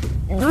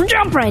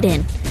jump right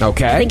in.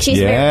 Okay. I think she's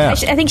Yeah.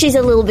 I think she's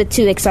a little bit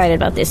too excited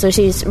about this, so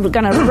she's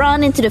gonna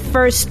run into the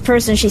first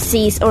person she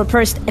sees, or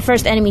first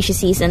enemy she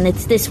sees, and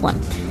it's this one,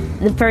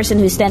 the person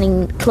who's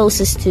standing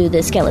closest to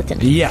the skeleton.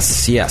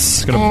 Yes.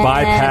 Going to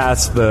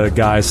bypass the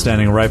guy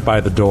standing right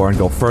by the door and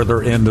go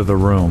further into the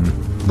room.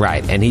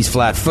 Right, and he's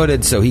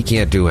flat-footed, so he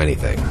can't do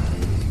anything.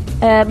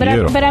 But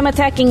I'm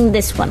attacking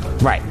this one.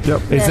 Right.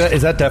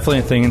 Is that definitely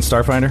a thing in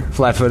Starfinder?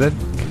 Flat-footed?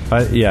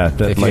 Yeah.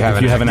 If you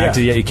haven't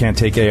acted yet, you can't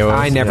take AOS.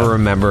 I never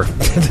remember.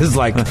 It's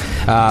like,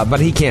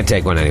 but he can't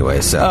take one anyway.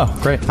 So. Oh,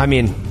 great. I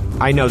mean,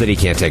 I know that he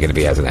can't take it if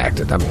he hasn't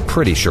acted. I'm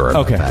pretty sure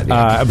about Okay. that.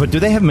 Yeah. But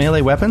do they have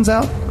melee weapons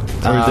out?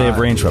 Or do they have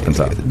ranged weapons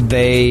out?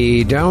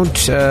 They don't.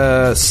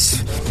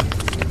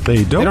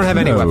 They don't have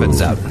any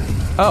weapons out.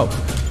 Oh.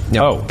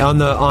 No. On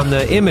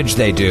the image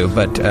they do,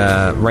 but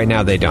right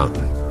now they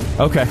don't.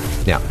 Okay.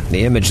 Yeah,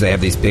 the image they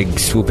have these big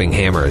swooping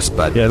hammers,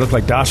 but Yeah, they look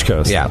like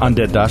Dashkos. yeah,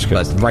 Undead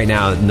Dashkos. But right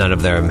now, none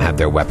of them have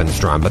their weapons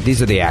drawn. But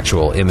these are the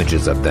actual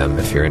images of them.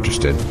 If you're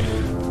interested.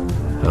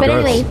 But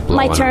anyway,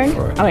 my Blowing turn. up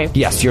for it. Okay.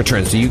 Yes, your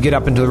turn. So you get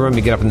up into the room.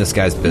 You get up in this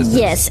guy's business.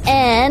 Yes,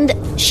 and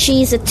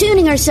she's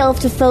attuning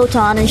herself to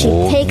Photon, and she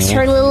takes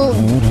her little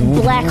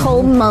black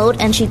hole mode,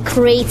 and she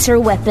creates her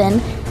weapon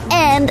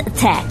and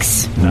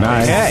attacks.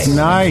 Nice. Okay.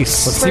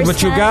 Nice. Let's see First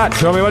what you time. got.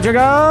 Show me what you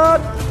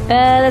got.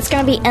 That's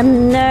gonna be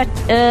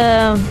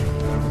a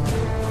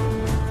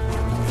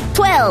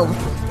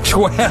 12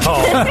 12. Good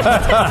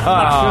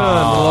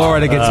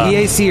Lord, against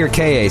EAC or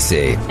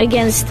KAC?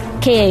 against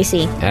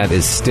KAC. That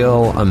is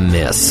still a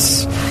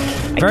miss.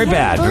 Very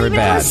bad, very I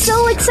bad. was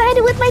so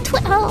excited with my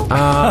 12.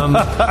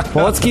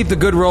 Well, let's keep the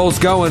good rolls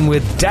going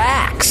with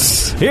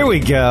Dax. Here we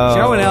go.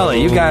 Joe and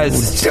Ellie, you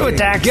guys do it,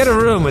 Dax. Get a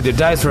room with your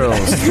dice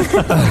rolls.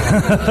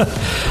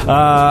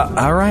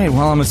 All right.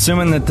 Well, I'm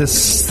assuming that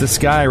this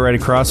guy right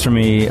across from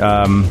me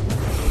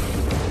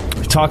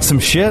talks some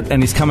shit,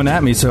 and he's coming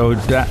at me. So,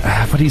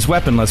 but he's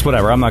weaponless.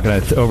 Whatever. I'm not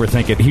going to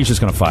overthink it. He's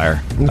just going to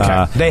fire.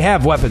 Okay. They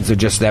have weapons, they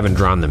just haven't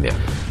drawn them yet.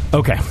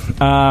 Okay.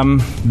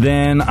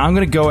 Then I'm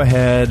going to go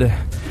ahead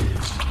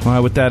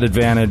with that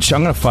advantage.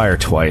 I'm going to fire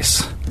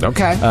twice.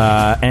 Okay.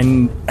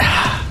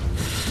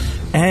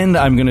 And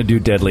I'm going to do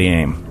deadly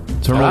aim.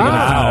 So I'm really going to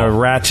kind of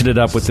ratchet it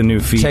up with the new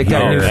feet. Take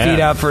that new feet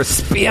out for a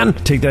spin.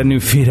 Take that new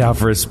feet out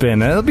for a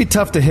spin. It'll be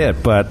tough to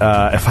hit, but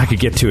if I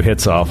could get 2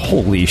 hits off,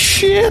 holy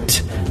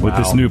shit, with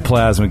this new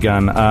plasma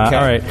gun. Okay.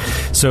 All right,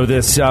 so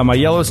this my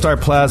Yellow Star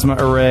Plasma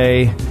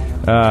Array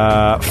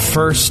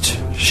first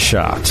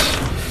shot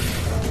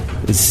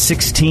is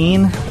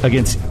 16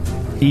 against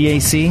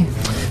EAC.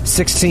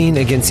 16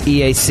 against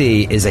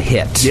EAC is a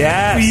hit.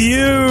 Yes.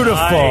 Beautiful.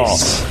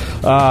 Nice.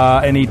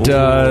 And he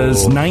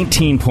does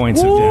 19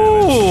 points of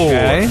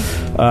damage.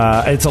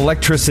 Okay. It's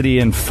electricity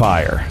and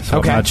fire. So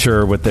I'm not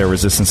sure what their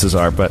resistances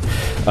are, but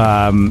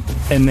and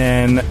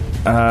then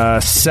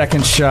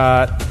second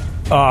shot.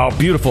 Oh,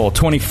 beautiful.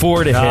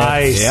 24 to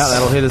hit. Yeah,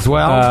 that'll hit as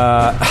well.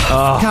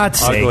 God's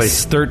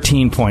sakes.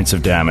 13 points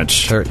of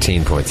damage.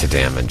 13 points of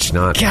damage.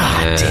 Not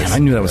God damn, I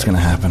knew that was going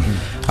to happen.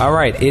 All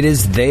right, it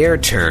is their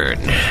turn.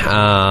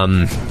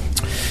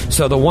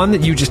 So the one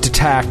that you just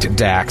attacked,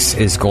 Dax,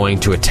 is going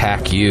to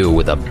attack you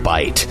with a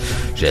bite.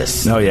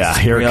 Just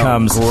here it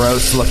comes.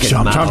 Gross looking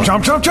mouth.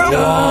 Jump.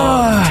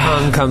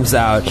 Tongue comes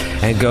out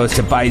and goes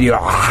to bite you.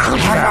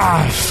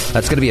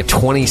 That's going to be a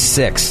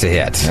 26 to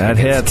hit. That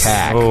hits.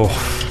 A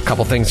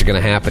couple things are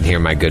going to happen here,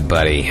 my good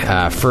buddy.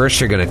 First,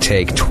 you're going to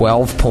take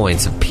 12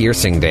 points of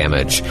piercing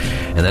damage,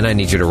 and then I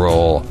need you to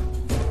roll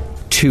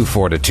 2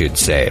 fortitude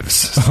saves.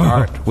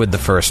 Start with the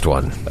first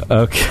one.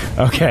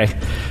 Okay.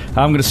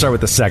 I'm going to start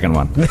with the second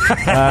one.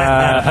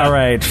 All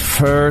right.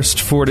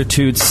 First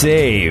fortitude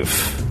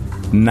save.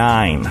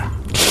 9.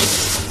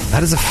 That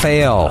is a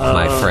fail,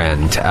 my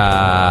friend.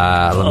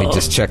 Let me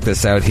just check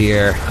this out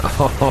here.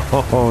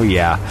 Oh,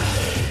 yeah.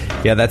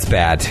 Yeah, that's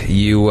bad.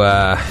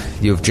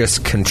 You've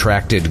just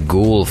contracted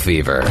ghoul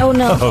fever. Oh,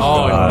 no.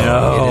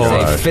 No.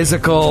 It is a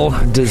physical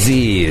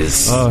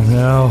disease. Oh,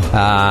 no.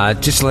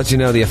 Just to let you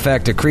know the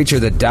effect, a creature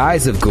that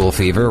dies of ghoul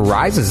fever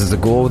rises as a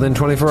ghoul within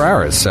 24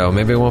 hours, so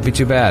maybe it won't be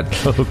too bad.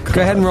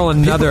 Go ahead and roll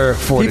another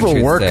fortitude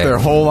People work save. their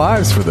whole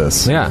lives for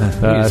this. Yeah,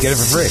 you just get it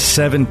for free.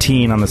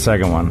 17 on the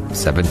second one.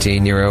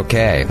 17, you're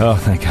okay. Oh,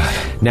 thank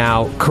God.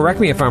 Now, correct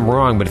me if I'm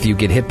wrong, but if you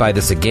get hit by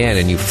this again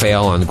and you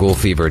fail on ghoul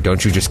fever,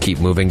 don't you just keep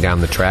moving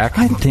down the track?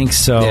 I think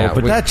so, Yeah,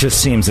 but that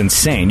just seems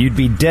insane. You'd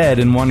be dead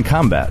in one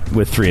combat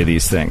with 3 of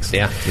these things.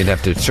 Yeah, you'd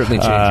have to certainly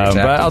change your tactics.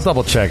 But I'll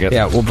double check it.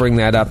 Yeah, we'll bring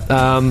that up.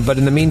 But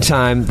in the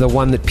meantime, the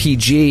one that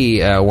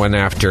PG went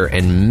after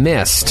and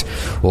missed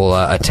will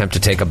attempt to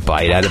take a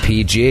bite out of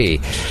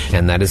PG,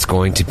 and that is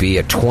going to be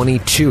a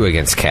 22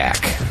 against CAC.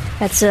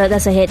 That's a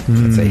hit.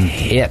 That's a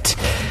hit.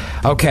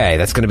 Okay,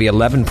 that's going to be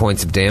 11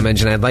 points of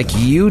damage, and I'd like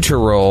you to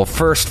roll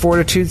first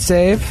fortitude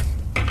save.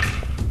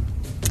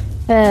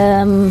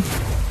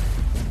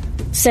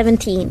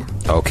 17.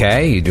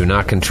 Okay, you do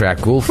not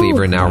contract ghoul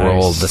fever. Now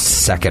roll the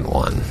second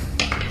one.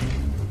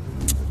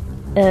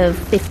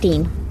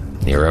 15.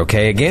 You're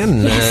okay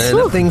again.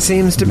 Nothing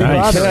seems to be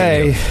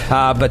bothering you.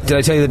 But did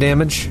I tell you the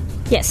damage?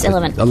 Yes,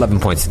 11.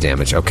 11 points of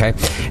damage, okay.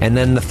 And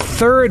then the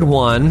third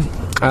one,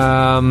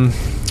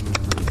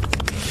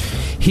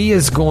 he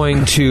is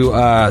going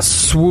to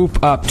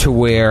swoop up to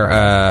where...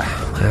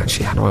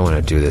 actually, how do I want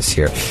to do this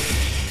here?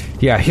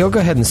 Yeah, he'll go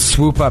ahead and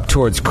swoop up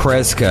towards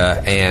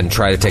Kreska and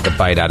try to take a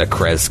bite out of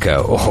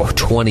Kreska. Oh,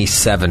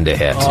 27 to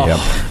hit. Yep.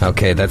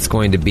 Okay, that's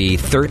going to be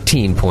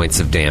 13 points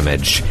of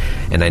damage,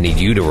 and I need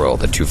you to roll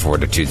the 2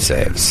 fortitude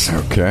saves.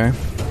 Okay.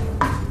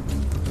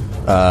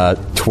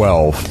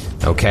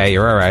 12. Okay,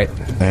 you're all right.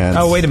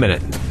 And wait a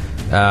minute.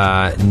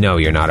 No,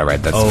 you're not all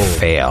right. That's a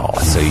fail.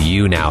 So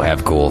you now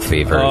have ghoul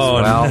fever as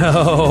well.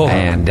 No.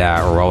 And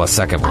roll a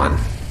second one.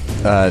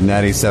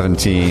 Natty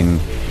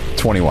 17.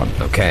 21.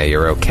 Okay,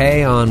 you're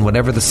okay on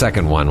whatever the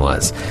second one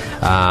was.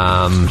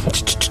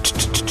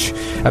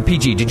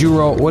 PG, did you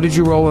roll? What did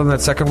you roll on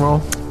that second roll?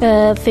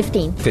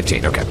 15.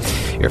 15, okay.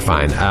 You're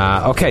fine.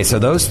 Okay, so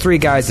those 3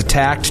 guys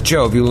attacked.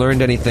 Joe, have you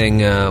learned anything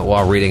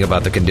while reading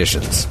about the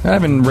conditions? I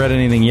haven't read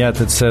anything yet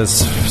that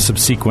says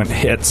subsequent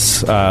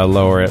hits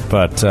lower it,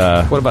 but...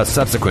 what about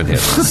subsequent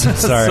hits?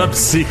 Sorry.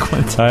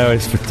 Subsequent. I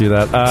always do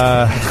that.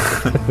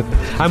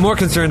 I'm more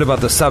concerned about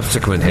the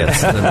subsequent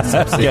hits than the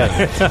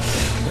subsequent.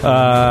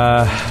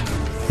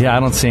 Yeah, I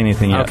don't see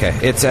anything yet. Okay,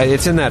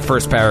 it's in that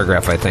first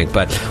paragraph, I think,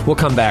 but we'll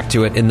come back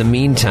to it. In the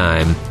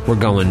meantime, we're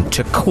going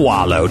to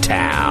Qualo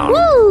Town.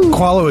 Woo!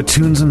 Qualo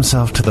attunes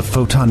himself to the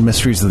photon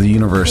mysteries of the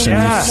universe,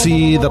 and you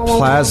see the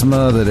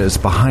plasma that is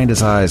behind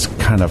his eyes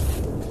kind of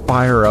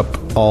fire up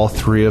all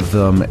 3 of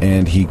them,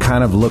 and he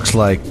kind of looks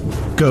like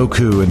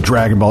Goku in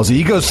Dragon Ball Z.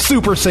 He goes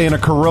Super Saiyan.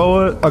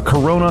 A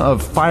corona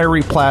of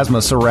fiery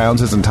plasma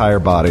surrounds his entire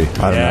body.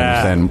 I don't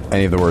understand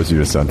any of the words you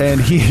just said. And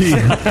he's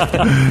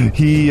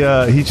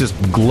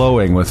just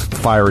glowing with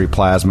fiery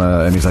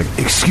plasma, and he's like,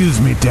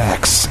 "Excuse me,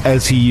 Dax,"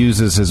 as he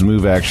uses his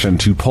move action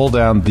to pull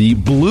down the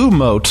blue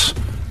mote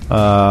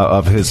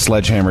of his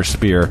sledgehammer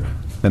spear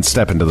and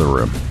step into the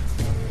room.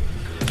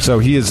 So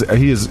he is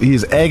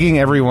egging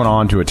everyone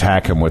on to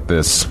attack him with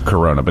this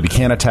Corona, but he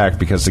can't attack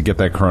because to get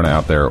that Corona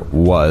out there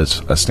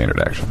was a standard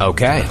action.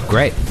 Okay,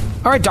 great.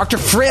 All right, Dr.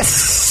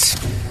 Friss.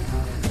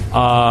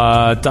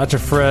 Dr.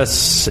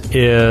 Friss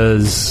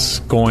he's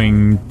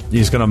going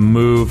to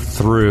move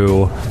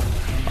through.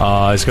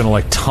 He's going to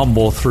like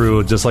tumble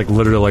through, just like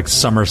literally like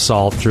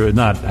somersault through it.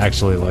 Not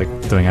actually like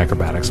doing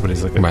acrobatics, but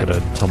he's like going to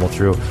tumble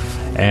through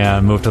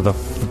and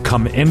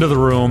come into the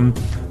room,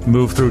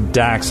 move through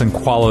Dax and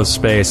Qualo's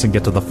space and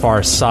get to the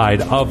far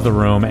side of the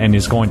room, and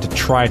he's going to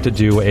try to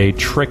do a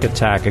trick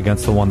attack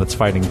against the one that's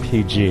fighting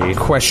PG.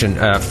 Question,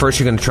 first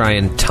you're going to try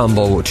and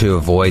tumble to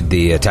avoid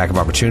the attack of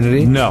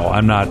opportunity? No,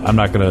 I'm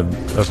not going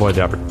to avoid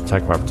the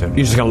attack of opportunity.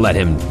 You're just going to let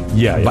him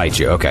bite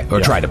you, okay.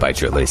 Or try to bite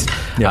you at least.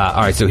 Yeah.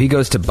 All right, so he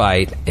goes to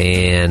bite,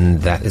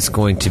 and that is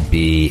going to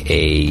be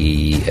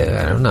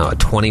a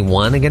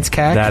 21 against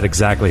CAC? That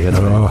exactly hits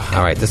me. All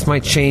right, this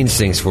might change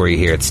things for you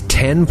here. It's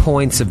 10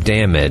 points of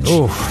damage.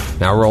 Oof.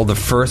 Now roll the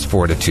first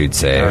fortitude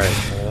save. All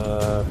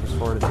right, first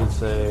fortitude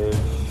save.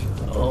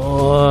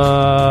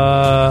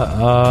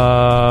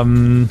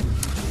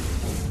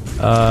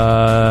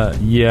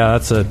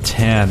 That's a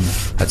 10.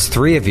 That's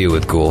 3 of you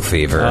with Ghoul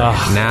Fever.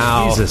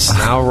 Now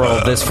roll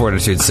this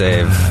fortitude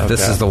save. Okay.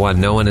 This is the one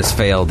no one has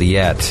failed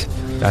yet.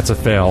 That's a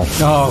fail.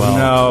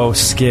 No,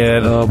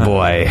 Skid. Oh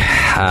boy,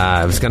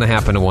 it was going to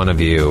happen to one of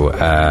you.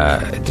 I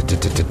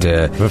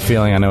have a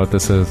feeling I know what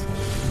this is.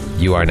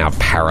 You are now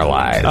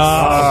paralyzed.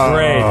 Oh,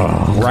 great.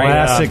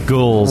 Classic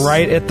ghouls.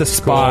 Right at the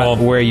spot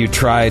where you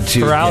tried to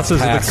paralysis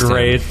get past is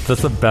great. him.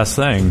 That's the best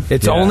thing.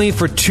 It's only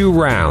for 2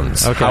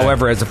 rounds. Okay.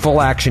 However, as a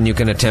full action, you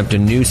can attempt a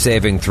new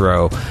saving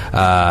throw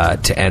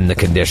to end the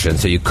condition.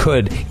 So you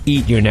could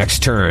eat your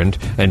next turn,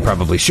 and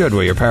probably should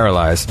where you're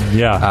paralyzed,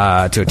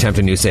 to attempt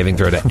a new saving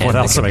throw to end the condition. What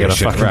else am I going to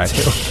fucking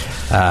do?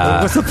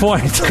 What's the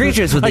point?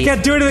 Creatures with I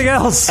can't do anything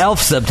else.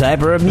 Elf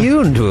subtype are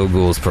immune to a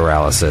ghoul's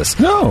paralysis.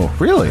 No,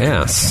 really?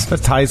 Yes.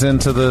 That ties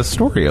into the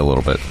story a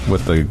little bit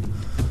with the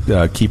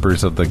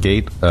keepers of the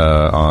gate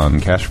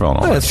on Cashville and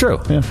all that. That's true.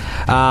 Yeah.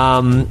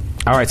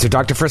 All right, so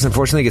Dr. Friss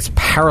unfortunately gets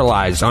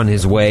paralyzed on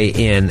his way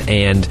in,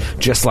 and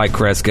just like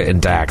Kreska and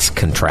Dax,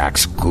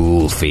 contracts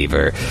Ghoul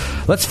Fever.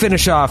 Let's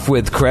finish off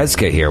with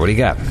Kreska here. What do you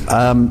got?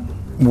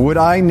 Would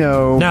I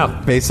know,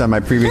 No. based on my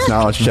previous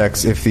knowledge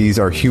checks, if these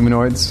are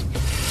humanoids?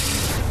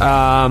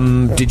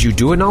 Did you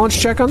do a knowledge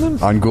check on them?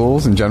 On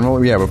ghouls in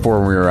general? Yeah,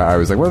 before I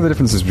was like, what are the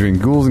differences between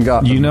ghouls and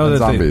You know and that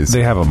zombies?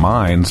 they have a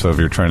mind, so if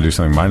you're trying to do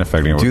something mind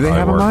affecting, it would Do they probably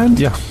have a work. mind?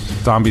 Yeah.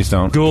 Zombies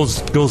don't.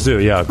 Ghouls do,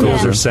 yeah.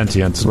 Ghouls are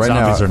sentient.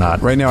 Zombies are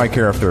not. Right now, I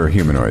care if they're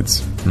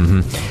humanoids.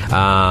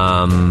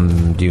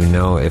 Mm-hmm. Do you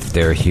know if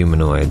they're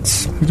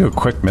humanoids? You do a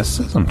quick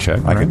mysticism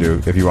check. I can do.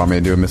 If you want me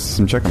to do a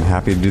mysticism check, I'm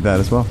happy to do that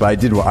as well.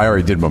 But I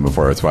already did one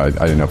before. That's why I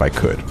didn't know if I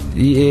could.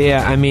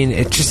 Yeah, I mean,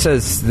 it just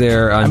says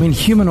they're...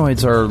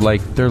 humanoids are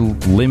like, they're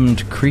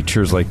limbed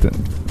creatures like that.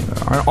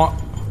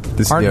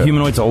 Aren't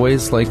humanoids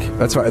always like...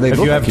 That's why they if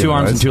look you have like 2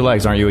 arms and 2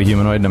 legs, aren't you a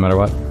humanoid no matter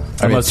what?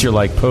 Unless you're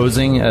like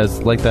posing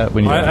as like that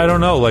when you... I don't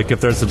know, like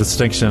if there's a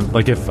distinction,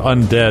 like if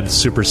undead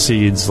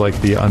supersedes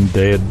like the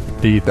undead.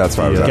 That's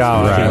why I was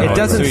asking. It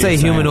doesn't say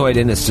humanoid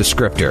in its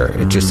descriptor.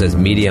 It just says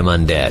medium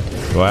undead.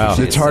 Wow.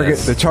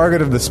 The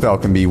target of the spell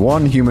can be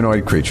one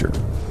humanoid creature.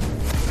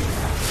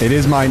 It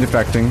is mind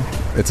affecting.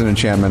 It's an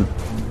enchantment.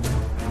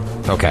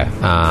 Okay.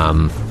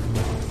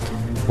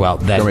 Well,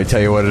 that... Let me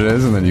tell you what it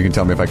is, and then you can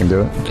tell me if I can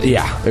do it?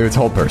 Yeah. If it's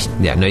hold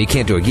person. Yeah, no, you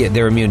can't do it. Yeah,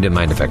 they're immune to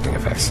mind-affecting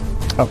effects.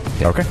 Oh,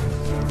 okay.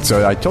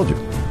 So I told you.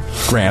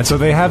 Grant. So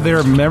they have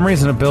their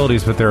memories and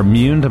abilities, but they're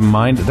immune to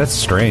mind. That's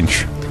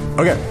strange.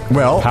 Okay,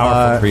 well...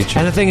 Powerful creature.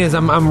 And the thing is,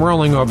 I'm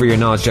rolling over your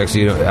knowledge check, so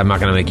I'm not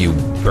going to make you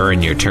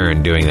burn your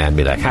turn doing that and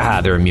be like,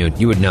 haha, they're immune.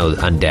 You would know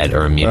undead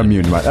are immune.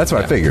 Immune to mind. That's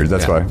what I figured.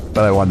 That's why.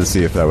 But I wanted to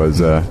see if that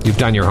was... You've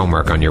done your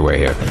homework on your way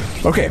here.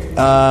 Okay,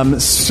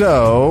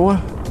 so...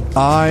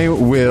 I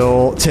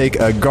will take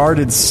a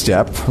guarded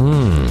step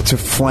to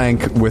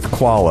flank with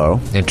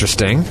Qualo.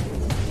 Interesting.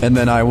 And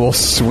then I will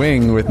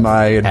swing with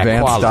my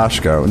advanced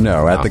Dashko.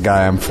 No, at the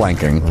guy I'm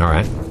flanking. All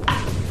right.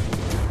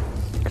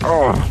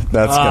 Oh,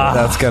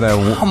 that's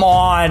gonna. Come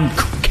on,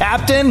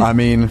 Captain. I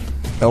mean,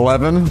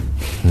 11.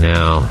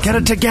 No. Get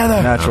it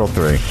together. Natural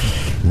 3.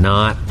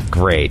 Not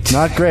great.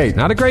 Not great.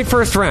 Not a great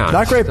first round.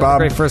 Not great, Bob. Not a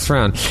great first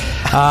round.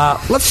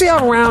 Let's see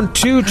how round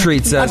 2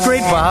 treats us. Not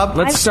great, Bob.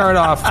 Let's start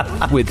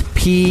off with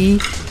PJ.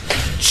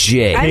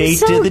 I'm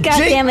so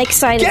goddamn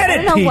excited. I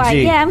don't know why.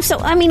 Yeah,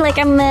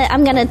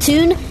 I'm gonna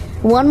tune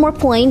one more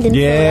point. And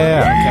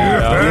Get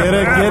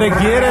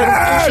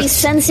it. she's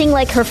sensing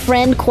like her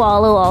friend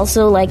Qualo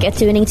also like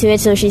attuning to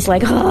it, so she's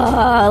like,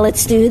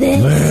 let's do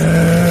this.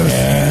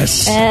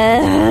 Yes.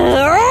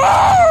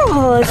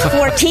 Oh, it's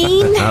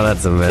 14. Oh,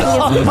 that's a miss.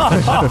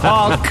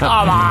 Oh,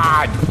 come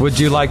on! Would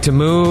you like to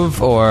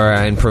move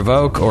and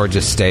provoke, or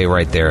just stay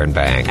right there and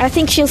bang? I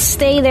think she'll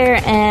stay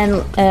there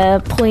and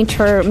point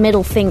her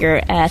middle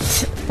finger at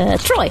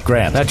Troy.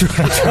 Grant.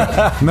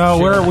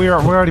 No, we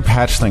already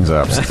patched things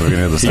up since the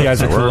beginning of this. You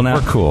guys are cool now?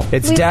 We're cool.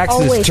 It's We've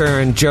Dax's always-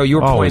 turn. Joe, you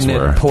were Always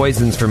pointing were. at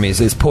poisons for me.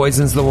 So is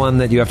poisons the one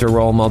that you have to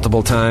roll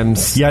multiple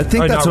times? Yeah, I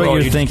think Or that's not what roll,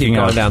 you're you just thinking keep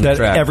going of. down That the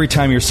track. every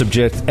time you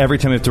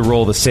have to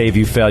roll the save,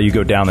 you fail, you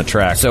go down the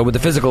track. So with the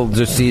physical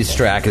disease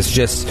track, it's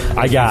just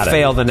I got it.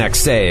 fail the next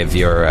save.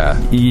 You're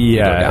you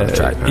go down the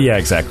track. Yeah,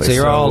 exactly. So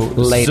you're all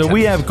latent. So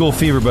we have Ghoul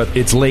Fever, but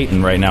it's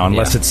latent right now,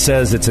 unless Yeah. it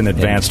says it's an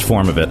advanced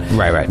form of it.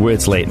 Right.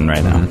 It's latent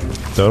right now.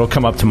 So it'll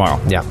come up tomorrow.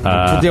 Yeah,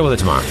 we'll deal with it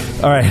tomorrow.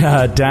 All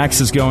right, Dax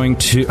is going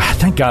to...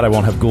 Thank God I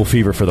won't have Ghoul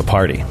Fever for the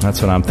party.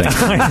 That's what I'm thinking.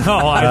 I know.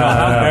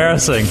 How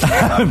embarrassing.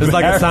 It's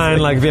like a sign,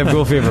 like if you have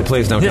ghoul fever,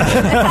 please don't come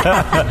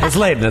in. It's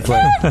late. Yet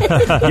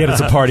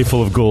it's a party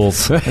full of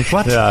ghouls. Like,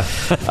 what? Yeah.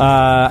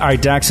 All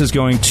right, Dax is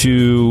going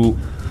to...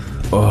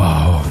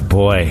 Oh,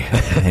 boy.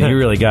 You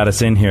really got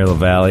us in here,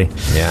 LaValle.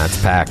 Yeah,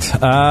 it's packed.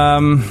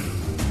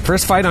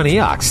 First fight on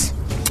Eox.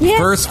 Yes,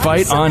 First I'm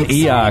fight so on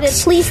excited.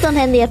 Eox. Please don't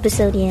end the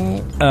episode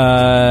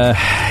yet.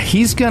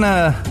 He's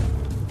gonna...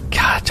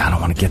 God, I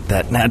don't want to get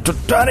that natural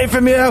 20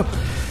 from you.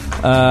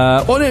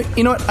 Well,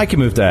 you know what? I can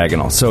move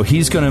diagonal. So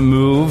he's going to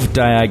move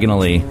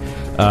diagonally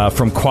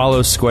from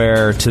Qualo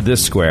Square to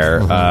this square.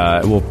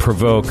 Will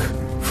provoke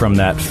from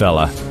that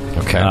fella.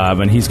 Okay.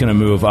 And he's going to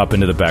move up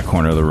into the back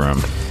corner of the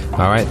room.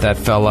 All right, that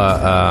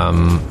fella.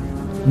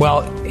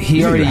 Well,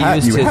 he already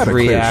used you had his a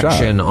clear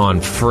reaction on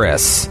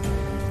Friss.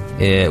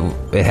 It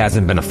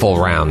hasn't been a full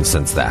round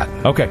since that.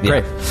 Okay,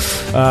 Yeah. great.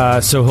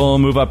 So he'll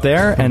move up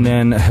there, and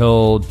then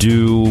he'll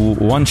do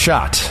one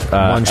shot.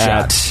 One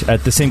shot.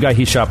 at the same guy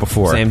he shot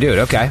before. Same dude.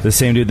 Okay. The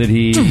same dude that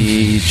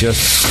he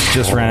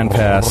just ran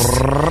past.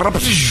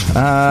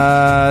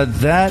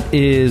 That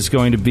is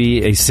going to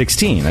be a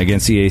 16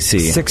 against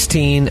EAC.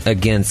 16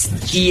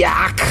 against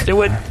Yak.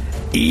 Do it.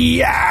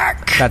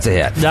 Yak. That's a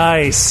hit.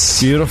 Nice.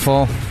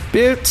 Beautiful.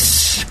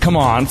 Boots. Come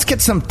on, let's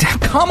get some...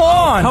 Come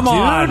on, Come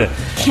on. dude.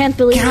 Can't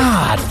believe it.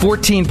 God,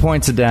 14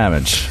 points of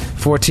damage.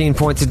 14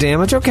 points of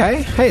damage.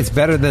 Okay. Hey, it's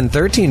better than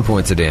 13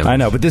 points of damage. I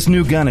know, but this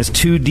new gun is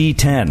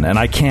 2d10, and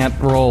I can't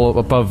roll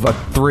above a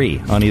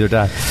 3 on either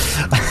die.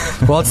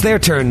 Well, it's their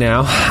turn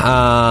now.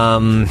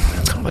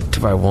 What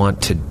do I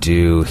want to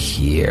do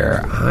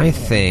here? I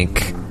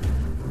think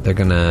they're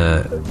going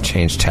to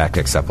change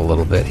tactics up a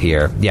little bit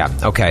here. Yeah,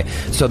 okay.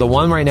 So the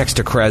one right next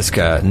to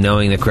Kreska,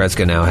 knowing that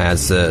Kreska now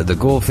has the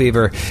ghoul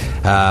fever,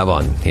 well,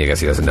 I guess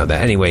he doesn't know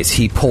that. Anyways,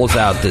 he pulls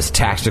out this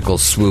tactical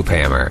swoop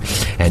hammer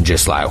and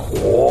just like,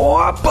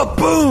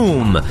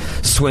 whoop-a-boom,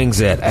 swings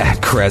it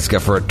at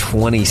Kreska for a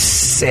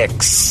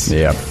 26.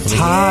 Yep.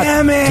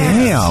 Damn it!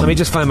 Damn. Let me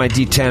just find my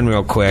D10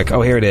 real quick.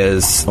 Oh, here it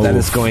is. That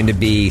is going to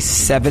be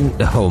 16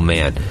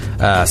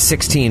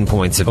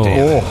 points of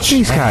damage.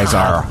 These guys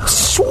are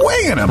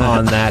swinging him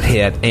On that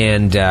hit,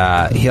 and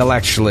he'll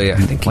actually, I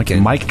think, like he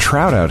can, Mike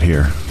Trout out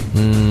here.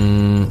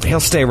 he'll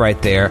stay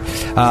right there.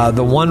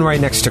 The one right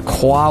next to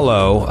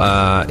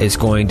Qualo is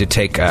going to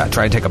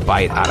try and take a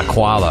bite out of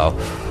Qualo.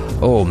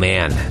 Oh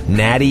man,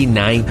 natty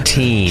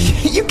 19.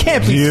 You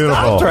can't be Beautiful.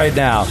 stopped right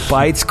now.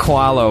 Bites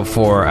Qualo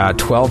for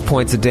 12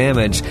 points of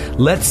damage.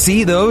 Let's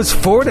see those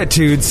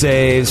fortitude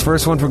saves.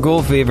 First one for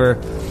Ghoul Fever.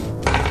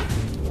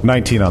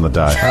 19 on the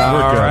die.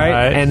 All right,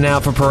 Right. and now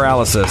for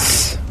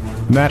paralysis.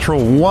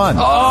 Natural 1.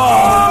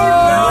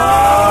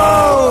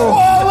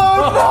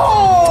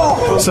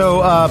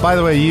 So, by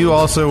the way, you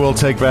also will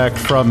take back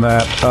from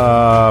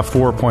that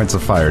 4 points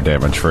of fire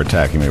damage for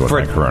attacking me with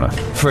my corona.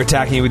 For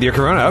attacking you with your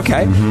corona,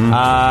 okay.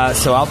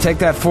 So I'll take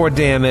that 4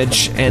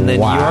 damage, and then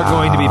Wow. you're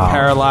going to be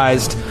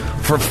paralyzed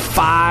for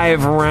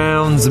 5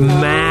 rounds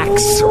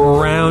max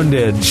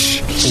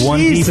roundage.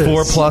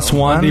 1d4 plus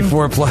 1.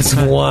 1d4 plus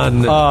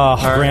 1.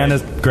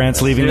 Oh,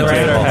 Grant's leaving the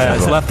Grant table.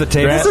 has left the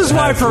table. This is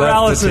why Has left the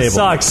paralysis table.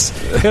 sucks.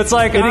 It's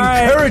like, It all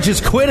right,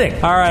 encourages quitting.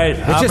 all right.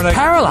 It just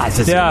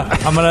paralyzes you. Yeah,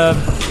 I'm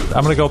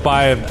gonna go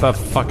buy a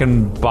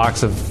fucking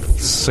box of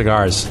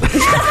cigars.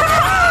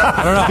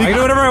 I don't know. I can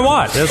do whatever I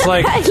want. It's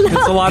like it's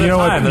a lot You of know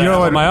time. what? that You I know have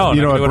what? on my own.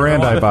 You know I what can do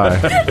brand I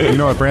whatever buy? You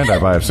know what brand I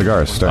buy of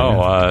cigars? Don't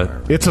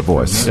you? It's a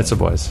Boys. It's a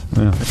boys.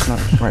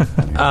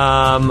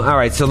 All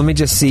right, so let me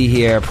just see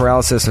here.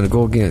 Paralysis and a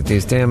ghoul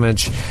deals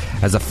damage.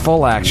 As a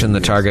full action, the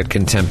target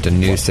can attempt a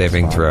new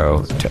saving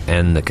throw to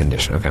end the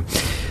condition. Okay.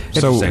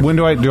 So Interesting. when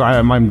do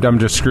I'm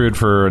just screwed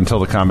for until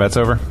the combat's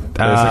over?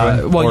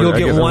 Basically? Well, Or you'll I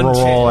get to one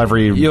roll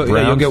every you'll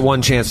round? get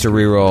one chance to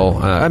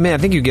reroll. I mean, I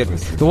think you get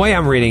the way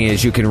I'm reading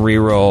is you can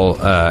reroll.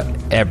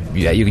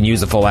 You can use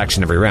the full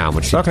action every round,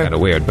 which seems Okay. kind of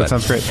weird. That But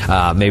sounds great.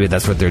 Maybe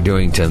that's what they're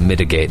doing to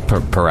mitigate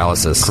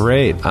paralysis.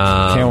 Great.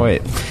 Can't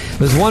wait.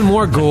 There's one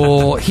more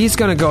ghoul. He's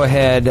going to go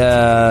ahead.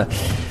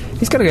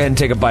 He's going to go ahead and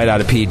take a bite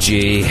out of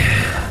PG.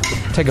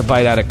 Take a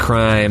bite out of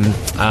crime.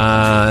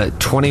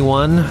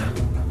 21.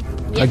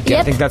 Again,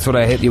 I think that's what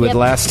I hit you with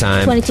last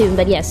time. 22,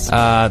 but yes.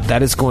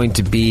 That is going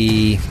to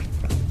be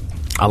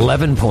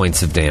 11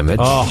 points of damage.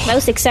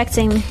 Most exact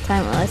same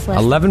time left.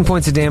 11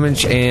 points of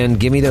damage, and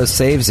give me those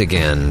saves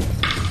again.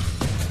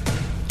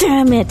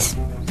 Damn it.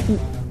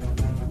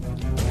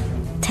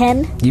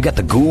 10. You got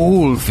the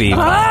ghoul fever.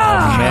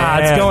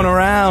 It's going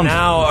around.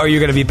 Now are you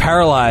going to be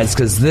paralyzed?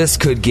 Because this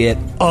could get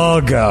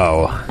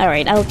go. All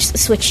right, I'll just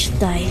switch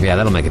die. Yeah,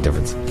 that'll make a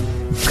difference.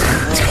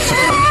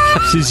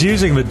 She's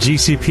using the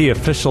GCP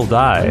official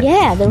die.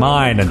 Yeah.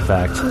 Mine, in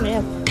fact.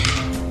 Yeah.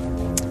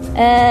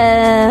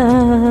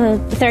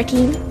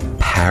 13.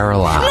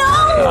 Paralyzed.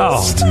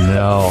 Oh,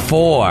 no.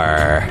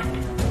 For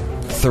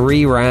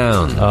 3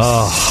 rounds.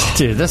 Oh,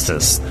 dude, this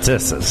is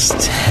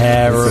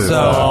terrible.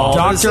 So,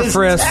 Dr.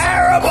 Frisk,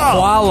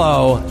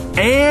 Qualo,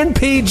 and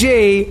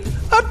PG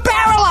are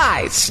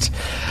paralyzed.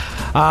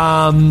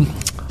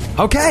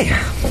 Okay,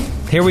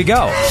 here we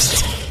go.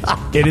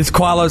 It is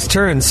Qualo's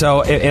turn.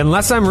 So,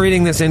 unless I'm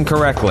reading this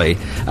incorrectly,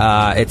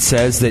 it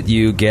says that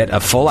you get a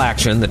full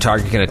action. The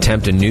target can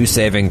attempt a new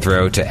saving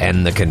throw to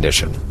end the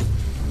condition.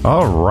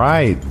 All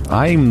right.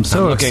 I'm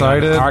so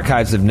excited.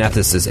 Archives of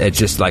Nethys it's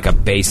just like a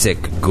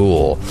basic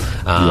ghoul.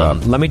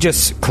 Let me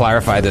just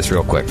clarify this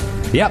real quick.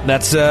 Yep,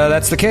 that's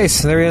the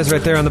case. There he is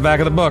right there on the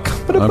back of the book.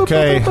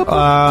 Okay.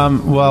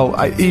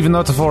 Even though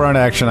it's a full round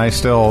action,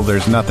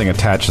 there's nothing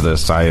attached to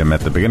this. I am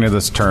at the beginning of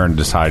this turn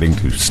deciding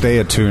to stay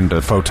attuned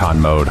to photon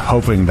mode,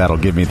 hoping that'll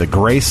give me the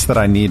grace that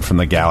I need from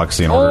the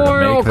galaxy in order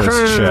to make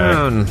this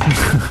check.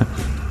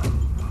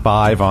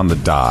 5 on the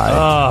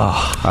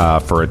die.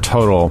 For a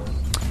total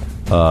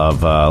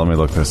of, let me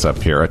look this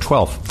up here, a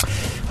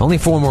 12. Only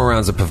 4 more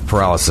rounds of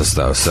paralysis,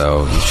 though,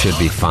 so you should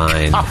be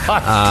fine.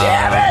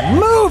 Damn it!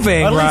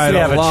 Moving At least right we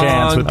have along. a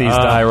chance with these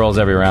die rolls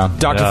every round.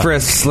 Dr.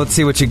 Frisk, let's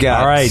see what you got.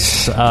 All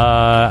right.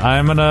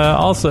 I'm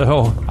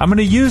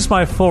gonna use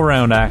my full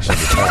round action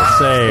to try to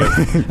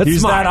save. Use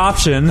smart. that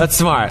option. That's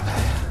smart.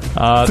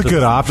 That's a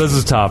good option. This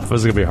is tough.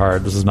 This is gonna be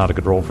hard. This is not a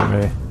good roll for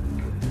me.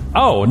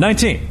 Oh,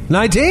 19.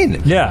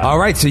 19? Yeah. All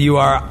right, so you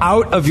are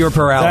out of your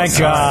paralysis. Thank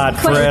God,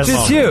 Which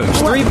is huge.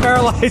 3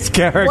 paralyzed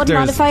characters. What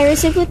modifier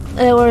is it with?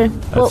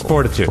 That's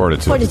fortitude.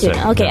 Fortitude.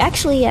 Okay,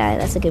 actually, yeah,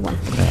 that's a good one.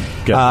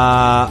 Good.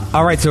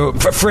 All right, so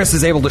Frisk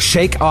is able to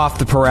shake off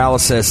the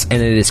paralysis,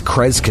 and it is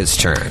Kreska's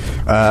turn.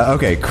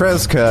 Okay,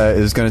 Kreska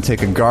is going to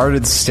take a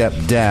guarded step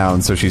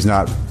down, so she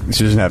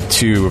doesn't have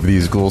 2 of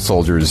these ghoul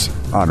soldiers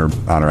on her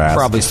ass.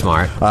 Probably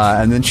smart.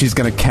 And then she's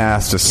going to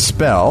cast a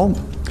spell.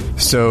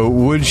 So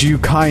would you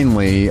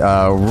kindly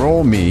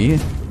roll me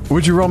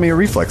a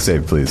reflex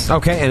save, please?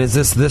 Okay, and is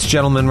this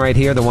gentleman right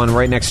here, the one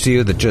right next to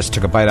you that just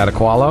took a bite out of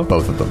Qualo?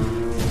 Both of them.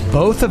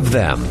 Both of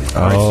them.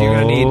 All right, so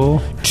you're going to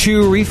need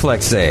 2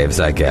 reflex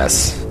saves, I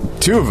guess.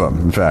 2 of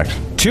them, in fact.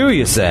 2,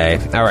 you say?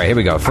 All right, here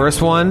we go.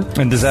 First one.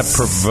 And does that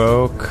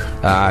provoke?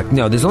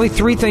 No, there's only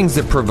 3 things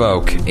that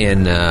provoke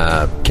in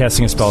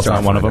Casting a spell is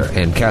not one of them.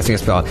 And casting a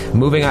spell,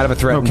 moving out of a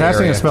threatened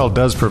Casting area. a spell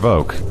does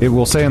provoke. It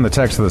will say in the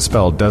text of the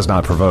spell does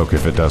not provoke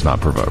if it does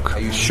not provoke. Are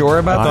you sure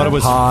about I that? thought it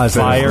was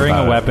positive firing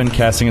about a it. weapon,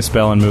 casting a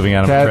spell, and moving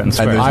out of a threatened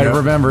space. I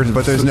remember.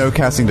 But there's no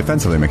casting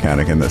defensively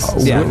mechanic in this.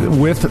 Yeah.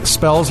 With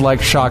spells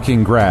like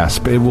Shocking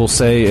Grasp, it will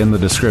say in the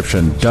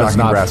description does Shocking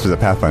not. Grasp is a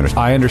Pathfinder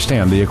spell. I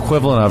understand the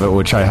equivalent of it,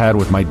 which I had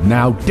with my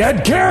now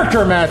dead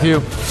character, Matthew.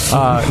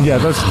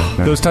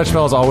 Those touch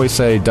spells always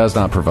say does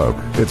not provoke.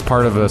 It's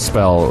part of a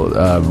spell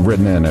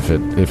written in if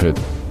it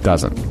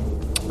doesn't.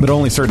 But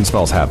only certain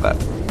spells have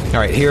that. All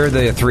right, here are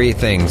the 3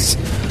 things.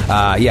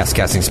 Yes,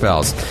 casting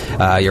spells.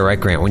 You're right,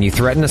 Grant. When you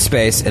threaten a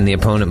space and the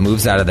opponent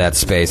moves out of that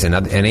space in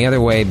any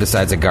other way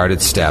besides a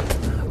guarded step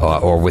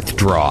or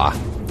withdraw,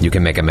 you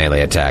can make a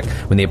melee attack.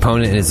 When the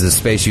opponent is in a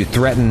space you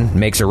threaten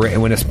makes a ranged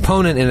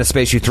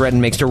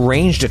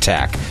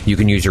attack, you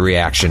can use your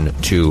reaction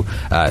to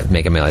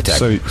make a melee attack.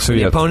 So when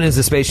the opponent is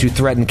in a space you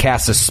threaten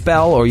casts a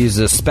spell or uses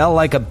a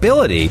spell-like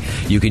ability,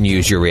 you can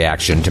use your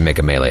reaction to make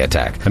a melee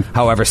attack.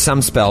 However,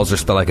 some spells or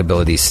spell-like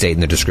abilities state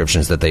in the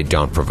descriptions that they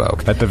don't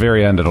provoke. At the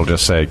very end, it'll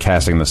just say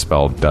casting the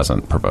spell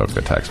doesn't provoke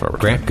attacks of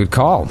opportunity. Grant, good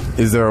call.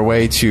 Is there a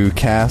way to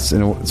cast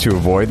to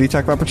avoid the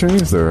attack of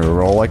opportunity? Is there a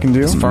roll I can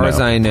do? As far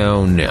as I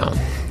know, no.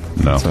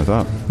 No. That's what I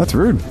thought. That's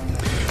rude.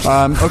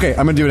 Okay,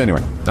 I'm going to do it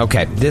anyway.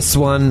 Okay, this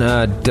one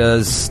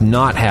does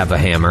not have a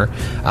hammer.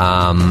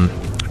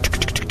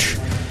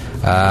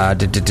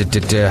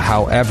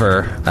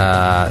 However,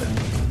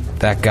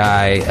 that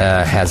guy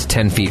has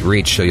 10 feet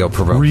reach, so you'll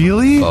provoke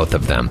both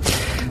of them.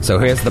 So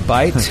here's the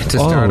bite to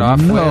start off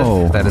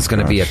with. That is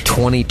going to be a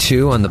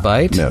 22 on the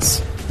bite.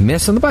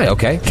 Miss on the bite,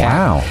 okay.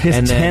 Wow. He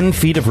has 10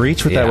 feet of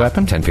reach with that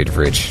weapon? 10 feet of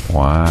reach.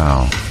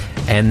 Wow.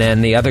 And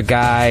then the other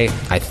guy,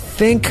 I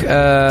think,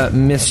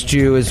 missed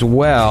you as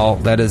well.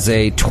 That is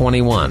a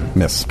 21.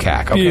 Miss.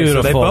 Cack. Okay,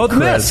 Beautiful, so they both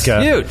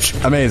Kreska. missed.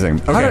 Huge. Amazing.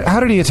 Okay.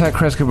 How did he attack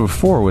Kreska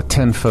before with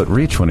 10-foot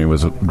reach when he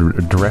was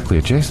directly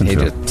adjacent He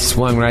to just him?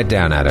 swung right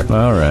down at her.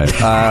 All right.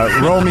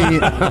 Roll me.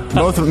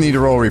 Both of them need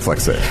to roll a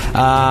reflex save.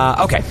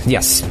 Okay,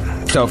 yes.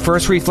 So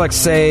first reflex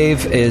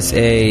save is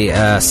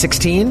a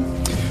 16.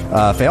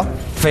 Fail.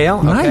 Fail.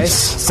 Okay. Nice.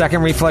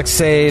 Second reflex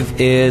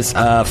save is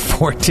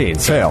 14.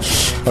 So Fail.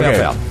 Okay.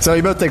 Fail. So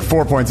you both take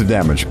 4 points of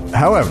damage.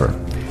 However,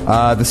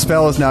 The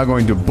spell is now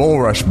going to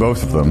bull rush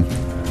both of them.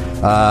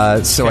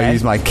 So I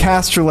use my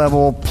caster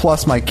level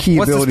plus my key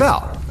ability. What's the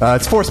spell?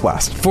 It's Force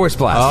Blast. Force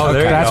Blast. Oh,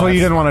 there that's what you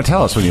didn't want to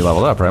tell us when you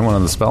leveled up, right? One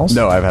of the spells?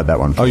 No, I've had that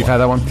one. Oh, you've had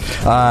that one?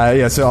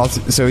 Yeah. So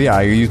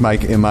I use my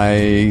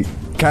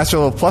caster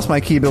level plus my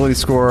key ability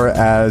score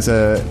as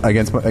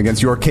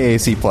against your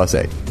KAC plus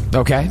 8.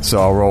 Okay. So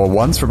I'll roll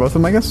once for both of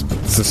them, I guess.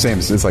 It's the same.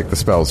 It's like the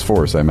spell's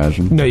Force, I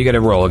imagine. No, you got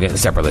to roll again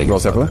separately. Roll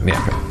separately.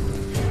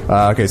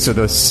 Yeah. Okay. So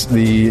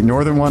the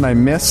northern one I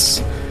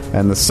miss,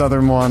 and the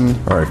southern one,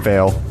 or I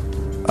fail.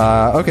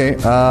 Okay,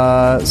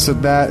 so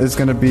that is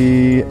going to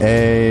be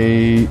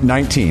a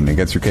 19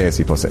 against your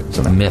KSC plus 8.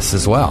 So miss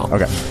as well.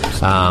 Okay.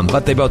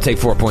 But they both take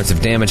 4 points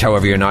of damage.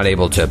 However, you're not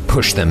able to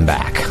push them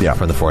back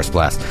from the Force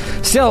Blast.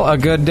 Still a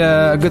good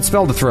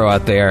spell to throw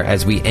out there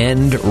as we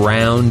end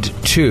round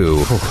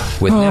 2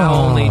 with now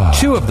only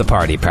 2 of the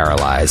party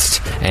paralyzed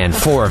and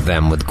 4 of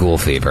them with Ghoul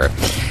Fever.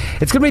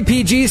 It's going to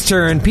be PG's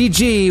turn.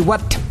 PG,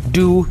 what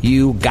do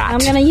you got? I'm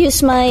going to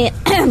use my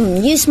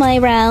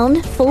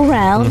full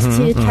round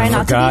to try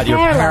not to be paralyzed. You're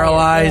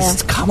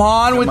paralyzed. Yeah. Come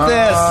on with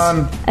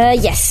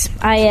this. Yes,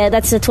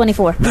 that's a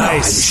 24.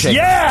 Nice.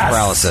 Yes.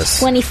 Paralysis.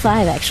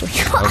 25 actually.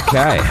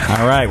 Okay.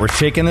 All right, we're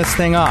shaking this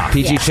thing off.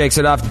 PG shakes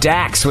it off.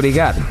 Dax, what do you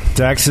got?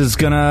 Dax is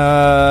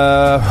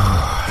gonna.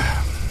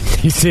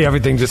 You see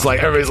everything just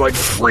like everybody's like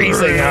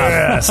freezing up.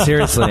 Yeah,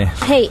 seriously.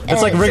 Hey,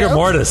 It's like rigor Joe,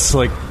 mortis.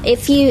 Like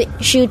if you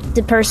shoot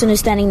the person who's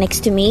standing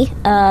next to me,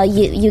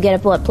 you get a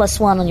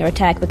 +1 on your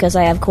attack because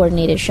I have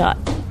coordinated shot.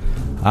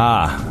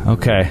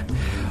 Okay.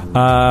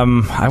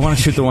 I want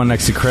to shoot the one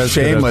next to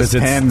Kreska because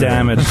it's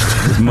damaged.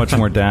 It's much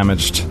more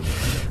damaged.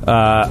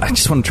 I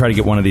just want to try to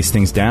get one of these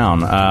things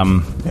down.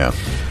 Yeah.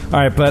 All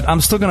right, but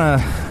I'm still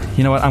gonna.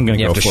 You know what? I'm gonna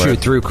go for it. You have to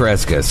shoot through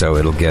Kreska, so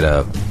it'll get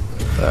a.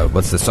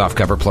 What's the soft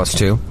cover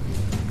 +2?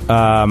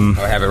 I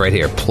have it right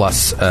here.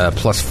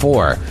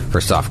 +4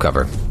 for soft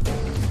cover.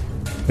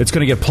 It's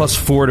going to get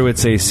 +4 to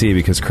its AC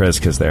because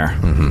Kreska's there.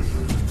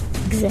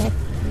 Exactly.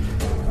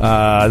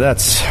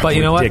 That's but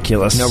you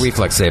ridiculous. Know what? No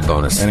reflex save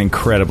bonus. And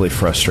incredibly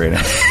frustrating.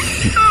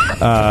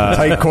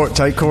 Tight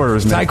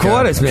quarters, man. Tight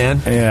quarters,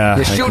 man. Yeah.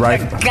 You're shooting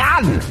a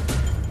gun.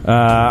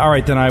 All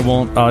right, then I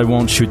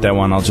won't shoot that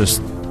one. I'll just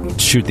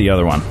shoot the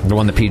other one. The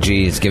one the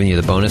PG is giving you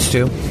the bonus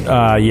to?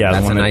 Yeah.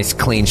 That's a nice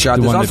clean shot.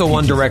 There's also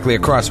one directly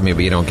across from you,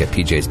 but you don't get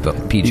PG's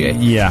bonus.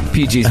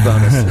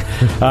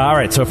 All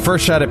right, so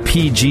first shot at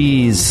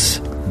PG's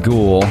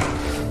Ghoul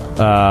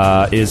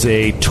is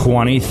a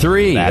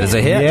 23. That is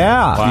a hit.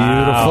 Yeah.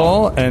 Wow.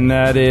 Beautiful. And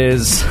that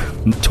is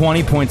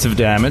 20 points of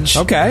damage.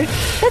 Okay.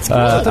 That's cool.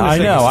 I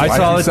know. I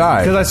saw it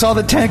because I saw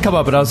the 10 come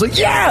up, and I was like,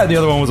 yeah! The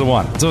other one was a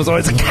 1. So it was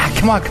always like,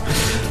 come on.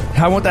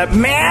 I want that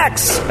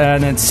max!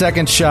 And then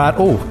second shot,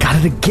 got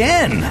it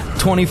again!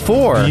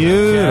 24.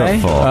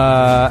 Beautiful.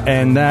 Okay.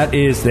 And that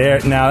is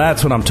there. Now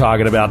that's what I'm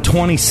talking about.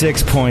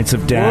 26 points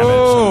of damage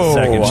on the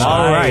second shot.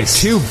 All right,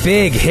 2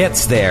 big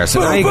hits there.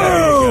 So now you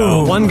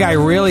got one guy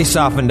really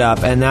softened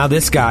up, and now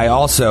this guy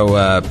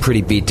also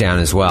pretty beat down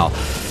as well.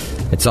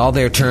 It's all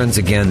their turns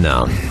again,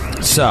 though.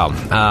 So,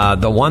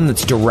 the one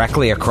that's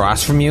directly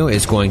across from you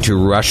is going to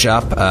rush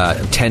up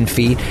 10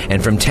 feet,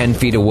 and from 10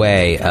 feet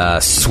away,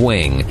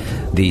 swing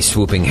the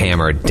swooping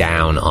hammer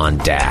down on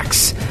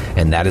Dax.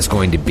 And that is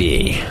going to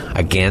be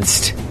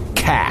against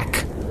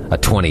CAC, a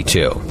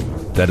 22.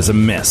 That is a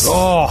miss.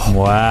 Oh,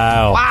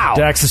 wow!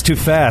 Dax is too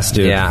fast,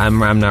 dude. Yeah,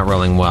 I'm not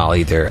rolling well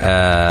either.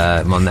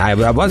 I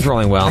was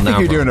rolling well. I think now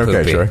you're doing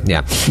okay, Troy.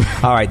 Yeah.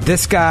 All right,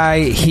 this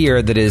guy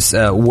here that is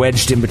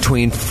wedged in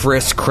between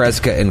Frisk,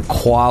 Kreska, and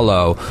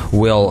Qualo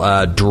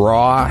will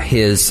draw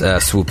his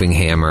swooping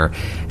hammer,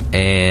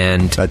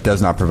 and that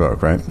does not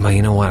provoke, right? Well,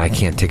 you know what? I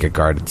can't take a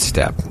guarded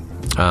step.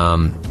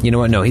 You know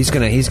what? No, he's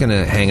gonna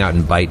hang out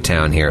in Bite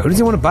Town here. Who does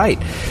he want to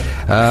bite?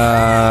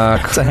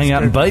 To hang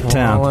out in Bite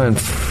Town. And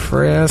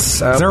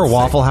Frisk. Is there a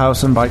Waffle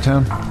House in Bite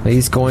Town?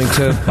 He's going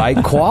to bite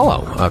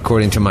Qualo,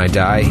 according to my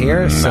die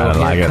here. So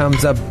here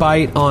comes a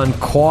bite on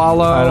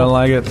Qualo. I don't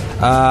like it.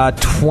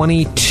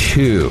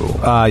 22.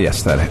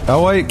 Yes, that.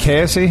 Oh wait,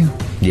 KSE.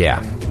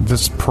 Yeah.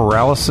 Does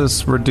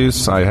paralysis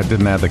reduce? I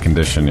didn't add the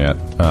condition yet.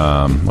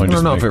 I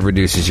don't know if it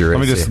reduces your.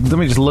 Let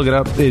me just look it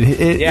up.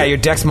 Your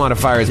Dex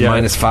modifier is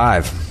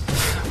 -5.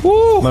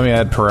 Woo! Let me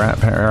add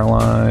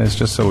paralyzed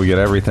just so we get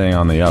everything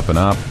on the up and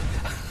up.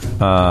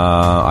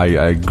 I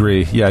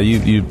agree. Yeah,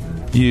 you hit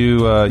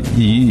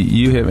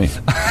me.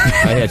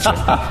 I hit you.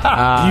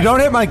 You don't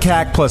hit my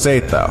CAC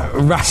 +8 though.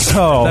 Right.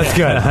 So that's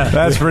good.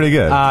 That's pretty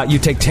good. You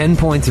take 10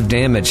 points of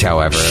damage.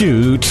 However,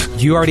 shoot.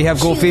 You already have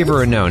Ghoul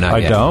Fever or no?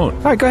 Not yet. I don't.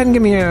 All right, go ahead and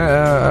give me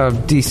a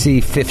DC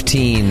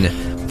 15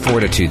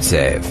 Fortitude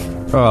save.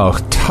 Oh,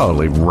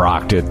 totally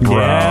rocked it, bro.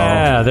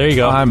 Yeah, there you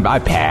go. I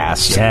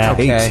passed. Yeah,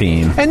 okay.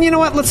 18. And you know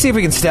what? Let's see if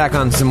we can stack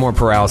on some more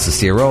paralysis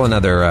here. Roll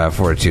another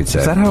Fortitude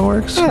save. Is that how it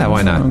works? Yeah,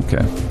 why not?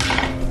 Okay.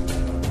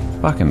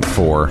 Fucking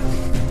 4.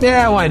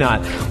 Yeah, why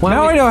not?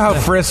 Now I know how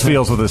Frisk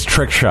feels with his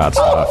trick shot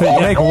stuff. You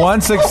make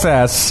one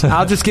success.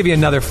 I'll just give you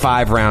another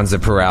 5 rounds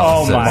of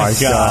paralysis. Oh my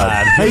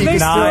god! Hey,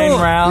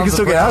 9 rounds. You can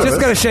still get out of Just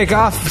it. gotta shake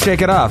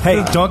it off.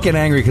 Hey, don't get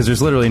angry because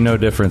there's literally no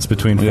difference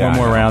between 4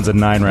 more rounds and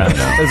 9 rounds.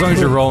 As long as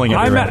you're rolling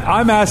every round.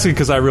 I'm asking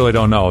because I really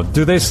don't know.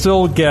 Do they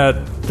still get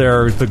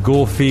the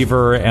ghoul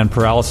fever and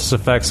paralysis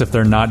effects if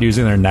they're not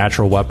using their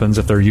natural weapons?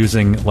 If they're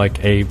using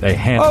like a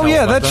handheld? Oh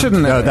yeah, that weapon?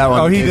 shouldn't. No, that one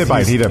Oh, he is- did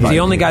bite. He did bite. The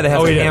only guy that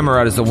has a hammer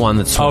out is the one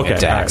that's swinging Okay,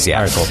 attacks. all right, Yeah.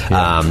 all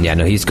right, cool.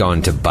 No, he's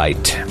going to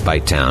bite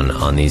down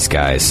on these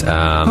guys.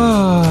 All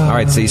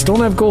right, so you still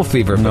don't have ghoul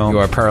fever, but you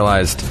are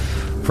paralyzed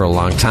for a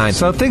long time.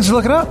 So things are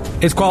looking up.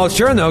 It's Qual's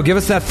turn, though. Give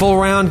us that full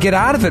round. Get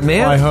out of it,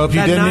 man. I hope you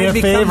That did me 9 a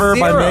becomes favor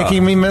by 0.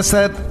 making me miss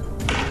that.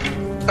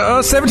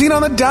 17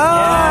 on the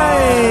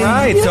die. All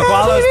right, so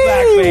Qualo's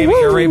back, baby.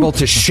 You're able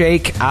to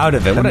shake out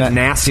of it. What a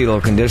nasty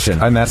little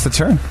condition. And that's the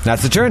turn.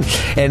 That's the turn.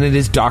 And it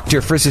is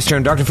Dr. Frisk's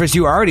turn. Dr. Frisk,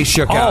 you already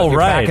shook out. You're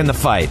back in the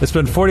fight. It's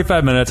been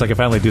 45 minutes. I can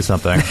finally do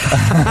something.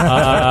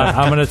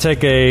 I'm going to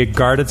take a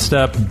guarded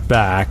step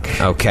back.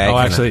 Okay. Oh,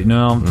 actually,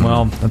 no.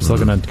 Well, I'm still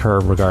going to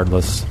curve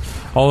regardless.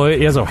 Oh,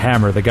 he has a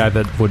hammer. The guy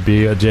that would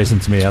be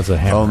adjacent to me has a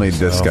hammer. Only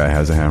this guy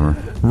has a hammer.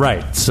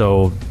 Right.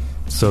 So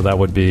that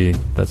would be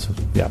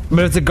yeah.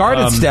 But it's a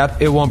guarded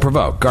step. It won't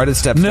provoke. Guarded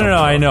steps. No,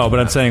 I know. But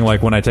I'm saying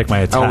like when I take my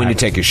attack. Oh, when you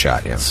take your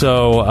shot, yeah.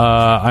 So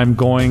I'm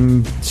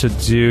going to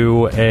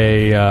do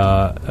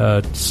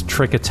a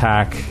trick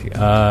attack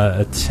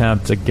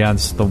attempt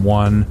against the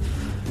one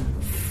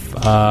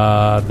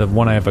I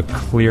have a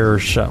clear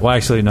shot. Well,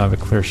 actually, no, I have a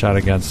clear shot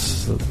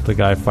against the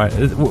guy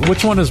fighting.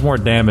 Which one is more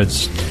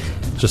damaged?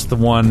 Just the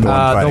one.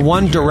 The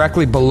one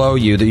directly below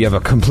you that you have a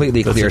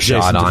completely clear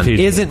shot on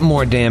PG. isn't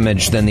more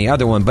damaged than the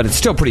other one, but it's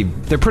still pretty.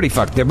 They're pretty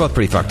fucked. They're both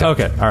pretty fucked up.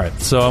 Okay, all right.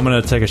 So I'm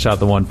going to take a shot at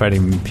the one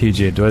fighting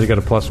PG. Do I get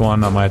a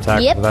 +1 on my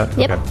attack Yep, for that?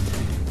 yep. Okay.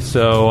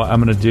 So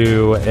I'm going to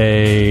do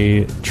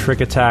a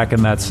trick attack,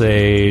 and that's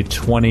a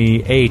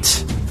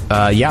 28.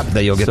 Yep,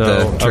 that you'll get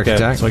the trick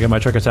attack. So I get my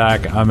trick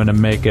attack. I'm going to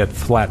make it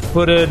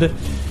flat-footed.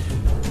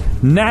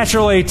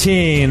 Natural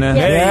 18. There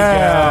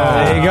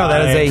you go.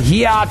 That is a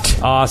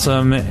hiat.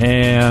 Awesome.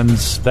 And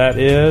that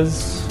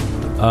is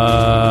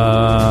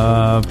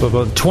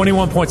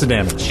 21 points of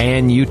damage.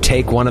 And you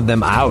take one of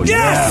them out.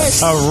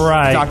 Yes! All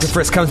right. Dr.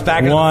 Frisk comes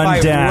back in the One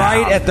fight down.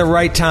 right at the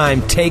right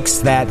time, takes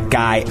that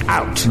guy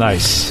out.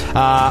 Nice.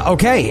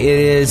 Okay, it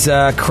is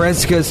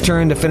Kreska's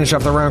turn to finish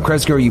off the round.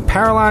 Kreska, are you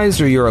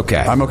paralyzed or you're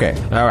okay? I'm okay.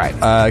 All right.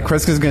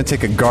 Kreska's going to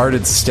take a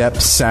guarded step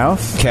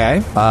south.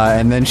 Okay.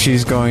 And then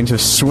she's going to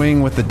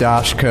swing with the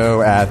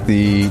Dashko at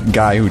the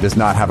guy who does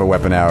not have a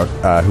weapon out,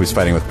 who's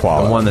fighting with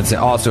Quala. The one that's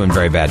also in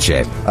very bad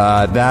shape.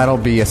 That'll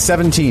be a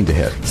 17 to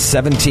hit.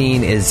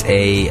 17 is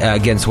a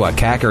against what?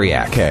 Cac or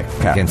Yak? Cac.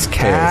 Against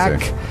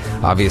Cac.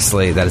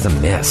 Obviously, that is a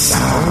miss.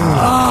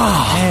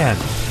 Man.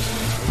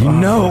 You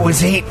know it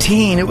was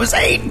 18. It was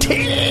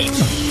 18.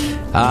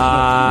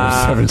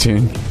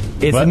 17.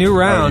 It's a new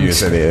round. Oh, you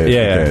said it.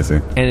 Yeah. Okay, I see.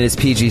 And it is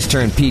PG's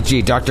turn.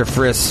 PG, Dr.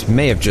 Frisk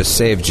may have just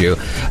saved you.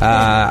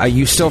 Are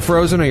you still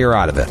frozen or you're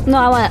out of it? No,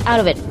 I want out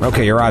of it.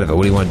 Okay, you're out of it.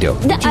 What do you want to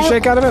do? Did you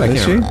shake out of it? I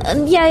can't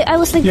remember. Yeah, I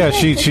was thinking. Yeah,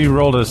 she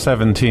rolled a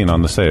 17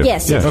 on the save.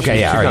 Yes. Yeah,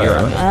 Okay, yeah, all right, you're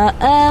out.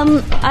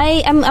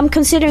 I'm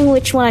considering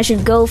which one I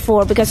should go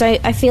for because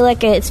I feel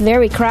like it's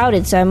very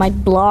crowded, so I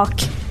might block.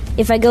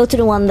 If I go to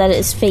the one that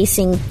is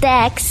facing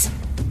Dax,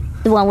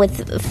 the one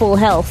with full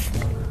health.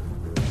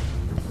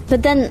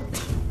 But then,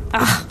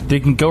 They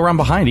can go around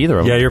behind either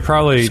of them. Yeah, you're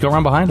probably... Just go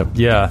around behind them.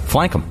 Yeah.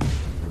 Flank them.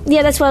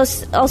 yeah, that's what I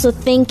was also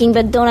thinking.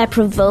 But don't I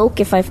provoke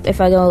if I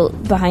go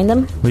behind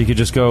them? Well, you could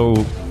just go...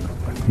 You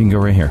can go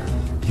right here.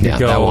 Yeah,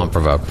 go that won't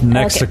provoke.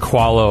 Next Okay. to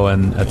Qualo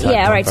and attack.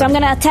 Yeah, all right. So I'm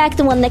gonna attack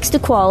the one next to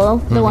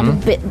Qualo, the one who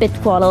bit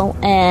Qualo,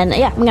 and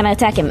yeah, I'm gonna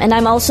attack him. And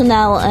I'm also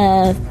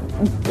now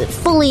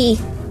fully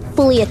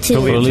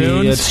attuned.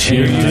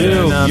 You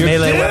do.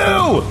 Melee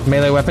weapon?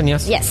 Melee weapon,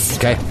 yes? Yes.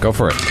 Okay, go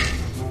for it.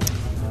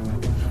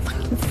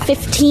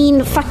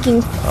 15,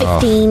 fucking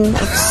 15,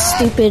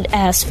 stupid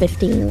ass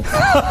 15.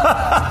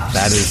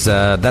 That is,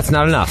 that's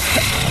not enough.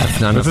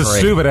 That's not enough It's a for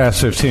stupid ass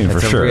 15 for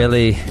It's a sure.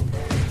 really...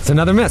 It's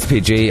another miss,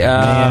 PG.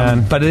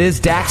 But it is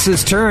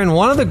Dax's turn.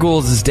 One of the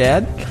ghouls is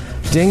dead.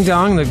 Ding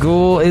dong, the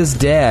ghoul is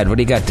dead. What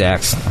do you got,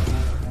 Dax?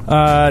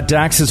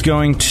 Dax is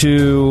going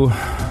to...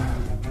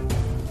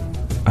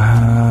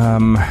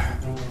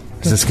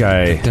 This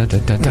guy...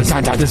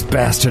 This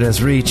bastard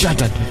has reach.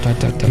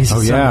 He's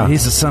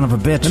he's a son of a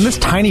bitch. In this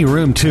tiny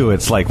room, too,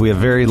 it's like we have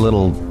very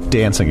little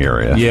dancing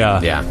area.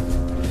 Yeah. Yeah.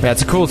 Yeah,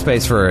 it's a cool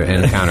space for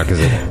an encounter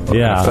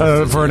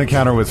because For an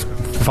encounter with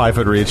 5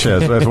 foot reach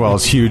as well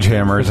as huge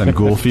hammers and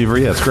ghoul fever.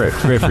 Yeah, it's great.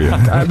 Great for you.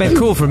 I've been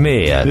cool for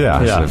me.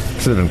 Yeah.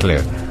 Should have been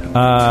clear.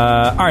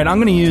 All right, I'm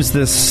going to use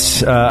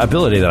this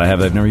ability that I have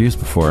that I've never used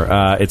before.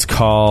 It's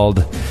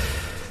called...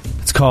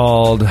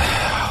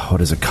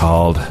 What is it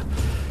called?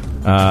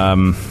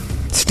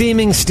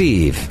 Steaming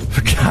Steve.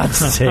 For God's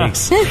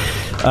sakes.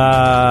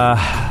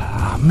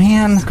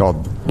 Man. It's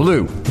called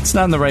Blue. It's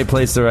not in the right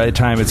place at the right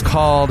time. It's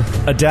called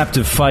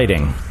Adaptive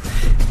Fighting.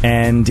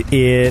 and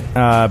it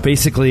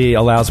basically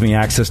allows me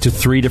access to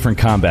 3 different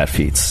combat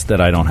feats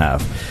that I don't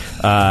have.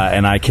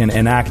 And I can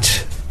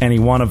enact any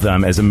one of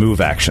them as a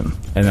move action,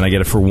 and then I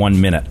get it for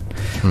 1 minute.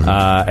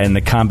 And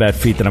the combat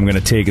feat that I'm going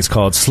to take is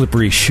called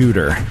Slippery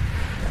Shooter,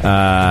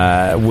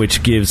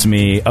 which gives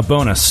me a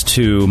bonus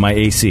to my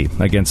AC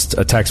against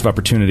attacks of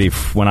opportunity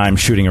when I'm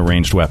shooting a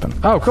ranged weapon.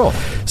 Oh, cool.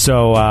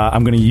 So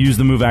I'm going to use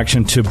the move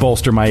action to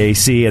bolster my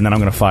AC, and then I'm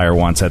going to fire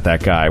once at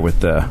that guy with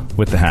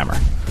the hammer.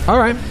 All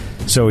right.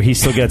 So he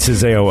still gets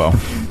his AOO.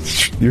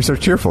 You're so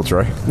cheerful,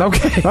 Troy.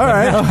 Okay. All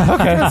right.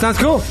 Okay. Sounds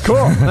cool.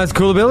 Cool. That's a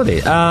cool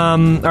ability. All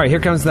right,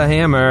 here comes the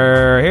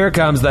hammer.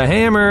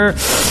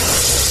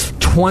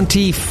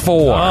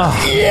 24.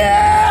 Oh.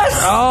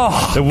 Yes!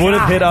 Oh, it would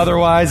have hit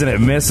otherwise, and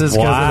it misses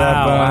because of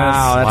that bonus.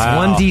 Wow, that's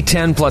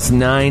 1d10 plus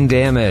 9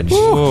 damage.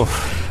 All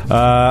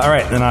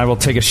right, then I will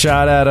take a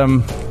shot at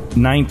him.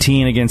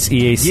 19 against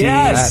EAC.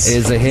 Yes! That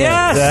is a hit.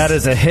 Yes! That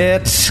is a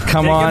hit.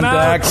 Come on,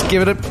 Dax.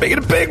 Make it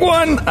a big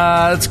one.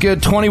 That's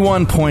good.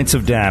 21 points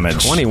of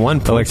damage. 21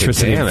 points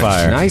Electricity of damage.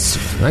 and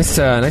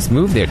fire. Nice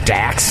move there,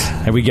 Dax.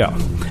 There we go.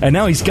 And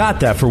now he's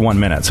got that for 1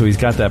 minute, so he's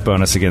got that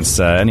bonus against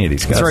any of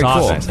these guys. That's very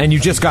awesome. cool. And you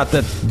just got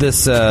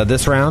this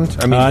round?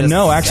 I mean,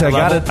 no, actually,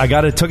 I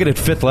got it. Took it at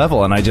 5th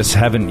level, and I just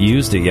haven't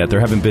used it yet. There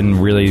haven't been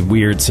really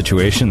weird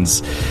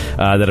situations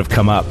that have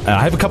come up.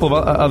 I have a couple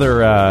of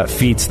other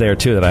feats there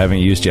too that I haven't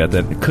used yet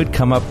that could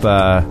come up.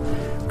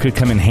 Could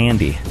come in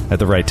handy at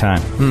the right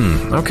time.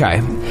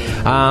 Okay.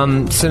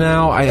 So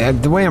now,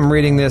 the way I'm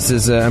reading this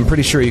is I'm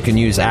pretty sure you can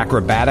use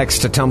acrobatics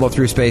to tumble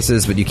through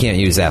spaces, but you can't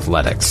use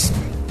athletics.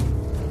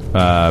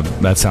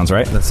 That sounds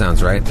right. That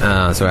sounds right.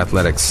 So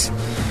athletics...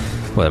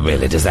 What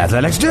really does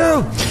athletics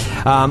do?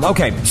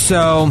 Okay,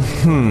 so...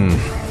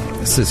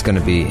 This is going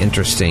to be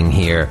interesting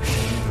here.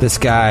 This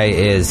guy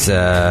is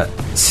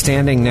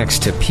standing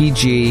next to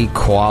PG,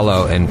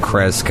 Koalo, and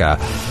Kreska.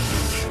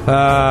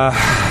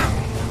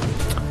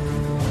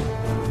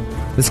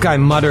 This guy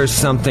mutters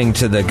something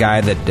to the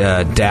guy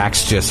that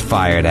Dax just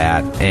fired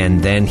at,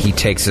 and then he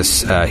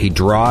he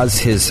draws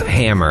his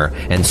hammer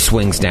and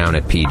swings down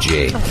at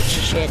PG. Oh,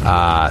 shit.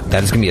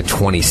 That is going to be a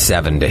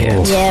 27 to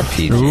hit. Yep.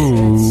 PG.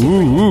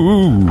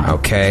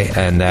 Okay,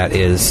 and that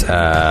is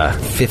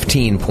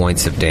 15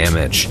 points of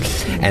damage.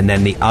 And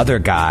then the other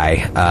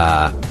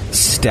guy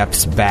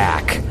steps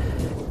back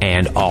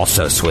and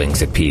also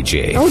swings at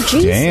PG. Oh,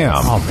 Jesus.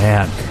 Damn. Oh,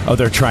 man. Oh,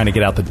 they're trying to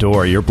get out the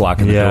door. You're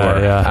blocking the door.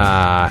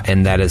 Yeah.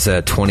 And that is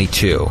a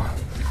 22.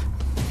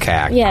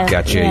 Okay, Yeah,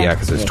 got you. Yeah,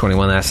 because it was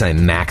 21 last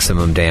time.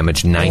 Maximum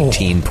damage,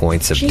 19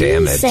 points of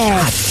damage.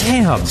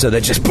 Damn. So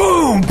they just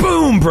boom,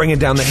 boom, bringing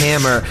down the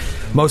hammer.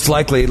 Most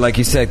likely, like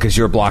you said, because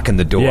you're blocking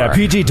the door. Yeah,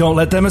 PG, don't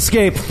let them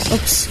escape.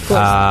 Oops.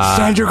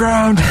 Stand your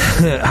ground.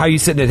 How you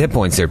sitting at hit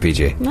points there,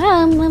 PG?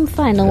 I'm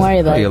fine. Don't worry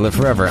about You'll it. live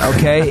forever.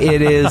 Okay,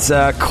 it is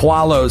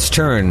Koalo's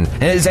turn.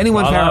 And is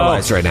anyone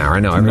paralyzed right now?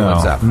 I know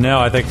everyone's up. No,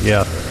 I think,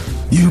 yeah.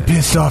 You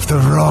pissed off the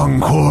wrong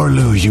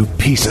Corlu, you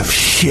piece of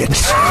shit.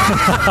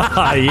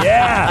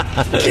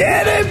 Yeah.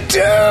 Get it,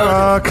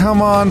 dude!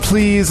 Come on,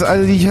 please.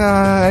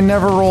 I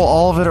never roll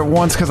all of it at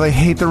once because I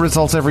hate the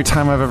results every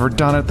time I've ever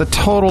done it. The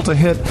total to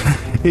hit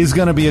is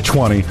going to be a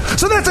 20.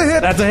 So that's a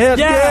hit! That's a hit.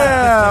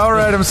 Yeah! All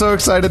right, I'm so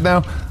excited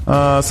now.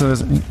 So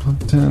there's 8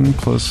 plus 10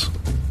 plus...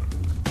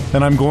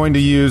 And I'm going to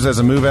use, as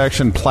a move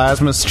action,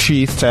 Plasma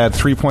Sheath to add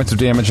 3 points of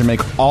damage and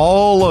make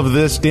all of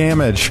this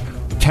damage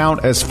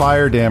count as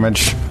fire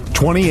damage.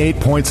 28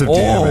 points of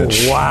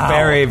damage. Wow.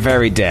 Very,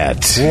 very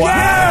dead.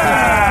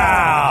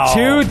 Wow.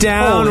 2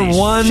 down, Holy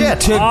 1 shit.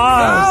 to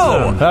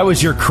Awesome. go. That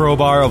was your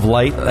crowbar of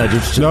light. No,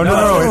 it's a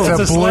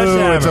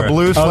blue. It's a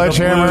blue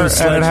sledgehammer,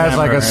 and it has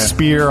like a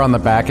spear on the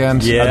back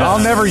end. Yeah. I'll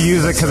never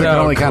use it because it can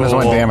only count as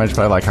 1 damage,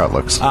 but I like how it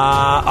looks.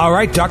 All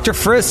right, Dr.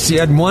 Frisk,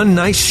 you had 1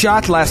 nice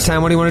shot last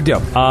time. What do you want to do?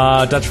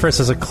 Dutch Frisk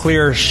has a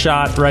clear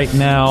shot right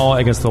now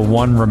against the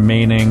 1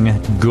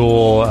 remaining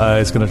ghoul.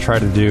 He's going to try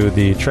to do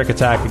the trick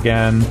attack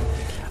again.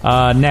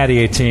 Natty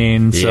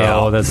 18,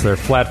 so that's their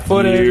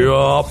flat-footed.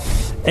 Yup.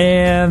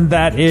 And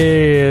that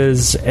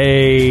is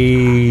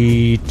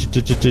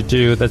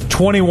that's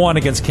 21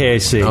 against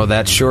KAC. Oh,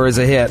 that sure is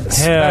a hit.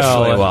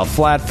 Especially while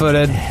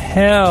flat-footed.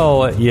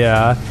 Hell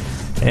yeah.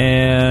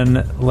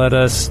 And let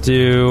us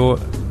do...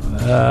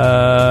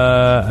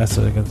 I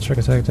said I got the trick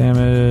attack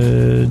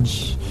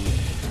damage.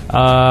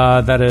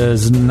 That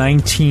is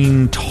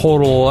 19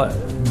 total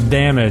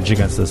damage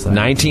against this thing.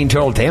 19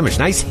 total damage.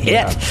 Nice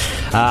hit.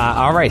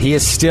 All right, he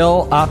is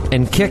still up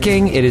and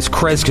kicking. It is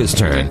Kreska's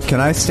turn. Can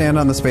I stand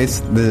on the space,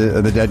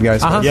 the dead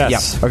guy's space?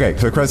 Yes. Yep. Okay,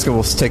 so Kreska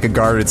will take a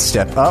guarded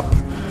step up,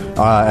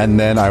 and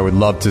then I would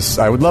love to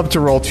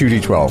roll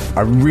 2d12.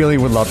 I really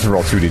would love to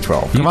roll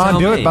 2d12. Come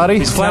on, do it, buddy.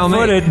 He's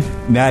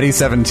flat-footed. Natty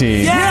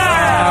 17.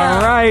 Yeah!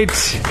 All right.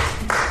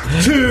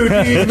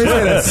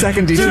 2d12.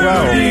 Second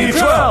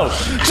d12.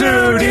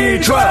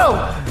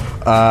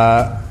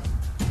 2d12.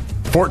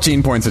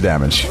 14 points of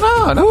damage.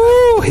 Oh, no.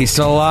 Ooh, he's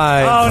still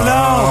alive. Oh,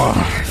 no.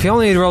 If you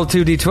only rolled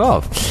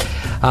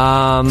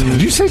 2d12.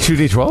 Did you say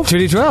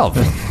 2d12?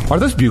 2d12. Are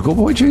those Bugle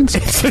Boy jeans?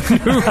 It's a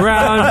new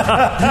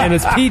round, and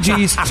it's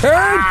PG's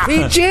turn.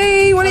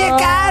 PG, what do you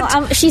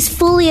got? She's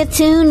fully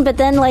attuned, but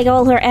then like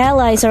all her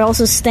allies are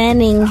also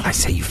standing. I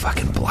say you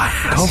fucking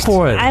blast. Go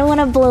for it. I want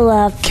to blow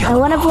up. I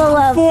want to blow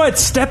up. Go for it.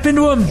 Step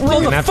into him. Blow You're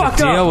the gonna have fuck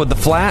to deal up.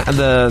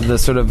 with the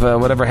sort of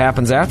whatever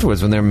happens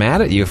afterwards when they're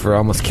mad at you for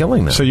almost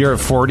killing them. So you're at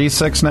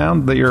 46 now.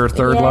 That you're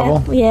third Yeah,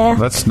 level. yeah.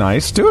 That's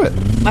nice. Do it.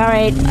 All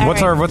right.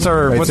 What's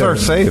our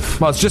save?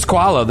 Well, it's just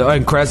Koala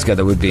and Kreska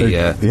that would be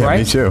right.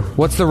 me too.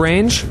 What's the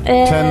range?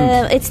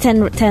 10 It's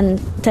 10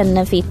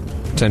 feet.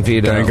 10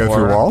 feet. Can I go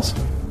through walls?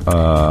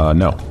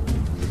 No.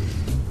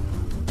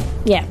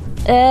 Yeah.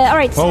 All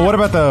right. So Oh, what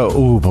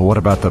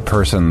about the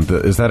person?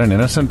 Is that an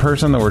innocent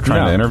person that we're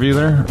trying to interview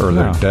there, or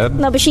they're dead?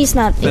 no, but she's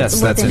not. Yes,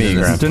 that's within-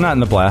 me. They're not in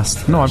the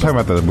blast. No, I'm talking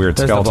about the weird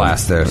There's the skeleton.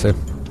 blast there. See?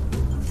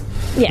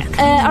 Yeah.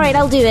 All right,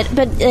 I'll do it.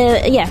 But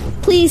yeah,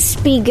 please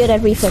be good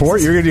at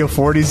reflexes. You're going to deal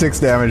 46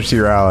 damage to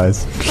your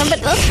allies. But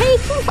okay.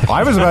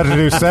 I was about to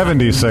do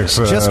 76.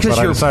 Just but because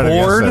I you're decided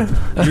bored, against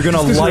it. you're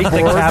going to light the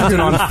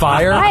captain on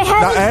fire? I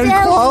haven't and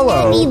dealt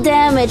Qualo. any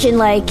damage in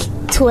like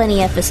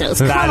 20 episodes.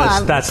 Come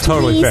on. That's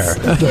totally please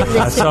fair. give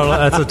this a-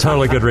 That's a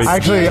totally good reason.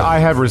 Actually, I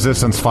have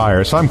resistance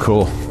fire, so I'm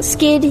cool.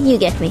 Skid, you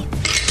get me.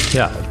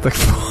 Yeah.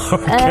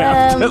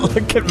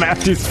 Look at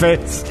Matthew's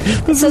face.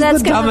 This So is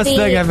that's the gonna dumbest be-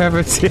 thing I've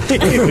ever seen.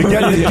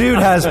 The dude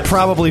has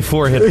probably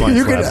 4 hit points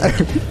You left.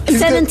 can,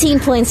 17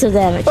 points of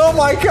damage. oh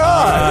my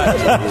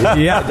god!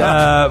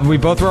 Yeah. We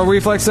both roll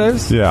reflex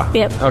saves. Yeah.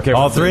 Yep. Okay.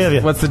 All what's three the- of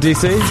you. What's the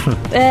DC?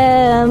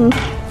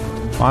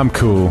 I'm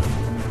cool.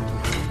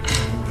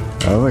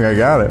 I don't think I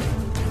got it.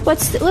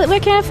 Where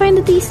can I find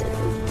the decent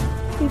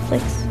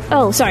reflex?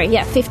 Oh, sorry.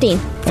 Yeah, 15.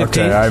 15.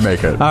 Okay, I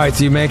make it. All right.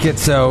 So you make it.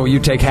 So you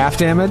take half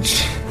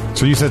damage.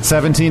 So you said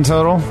 17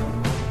 total.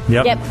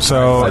 Yep.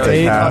 So I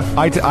take half.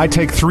 I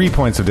take 3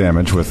 points of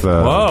damage with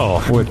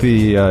Whoa. with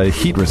the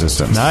heat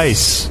resistance.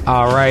 Nice.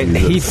 All right.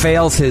 He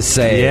fails his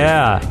save.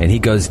 Yeah. And he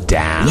goes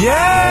down.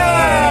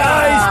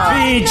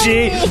 Nice,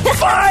 PG.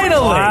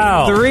 Finally.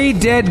 Wow. 3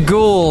 dead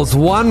ghouls,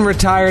 1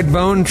 retired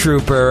bone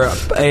trooper,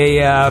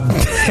 a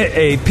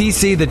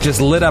PC that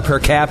just lit up her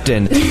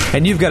captain,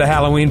 and you've got a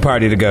Halloween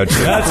party to go to.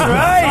 That's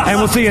right. And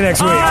we'll see you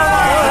next week.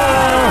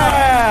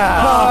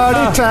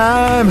 Party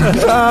time,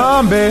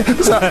 zombie.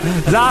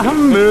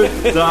 Zombie.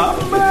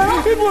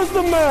 It was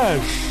the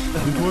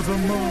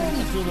mash.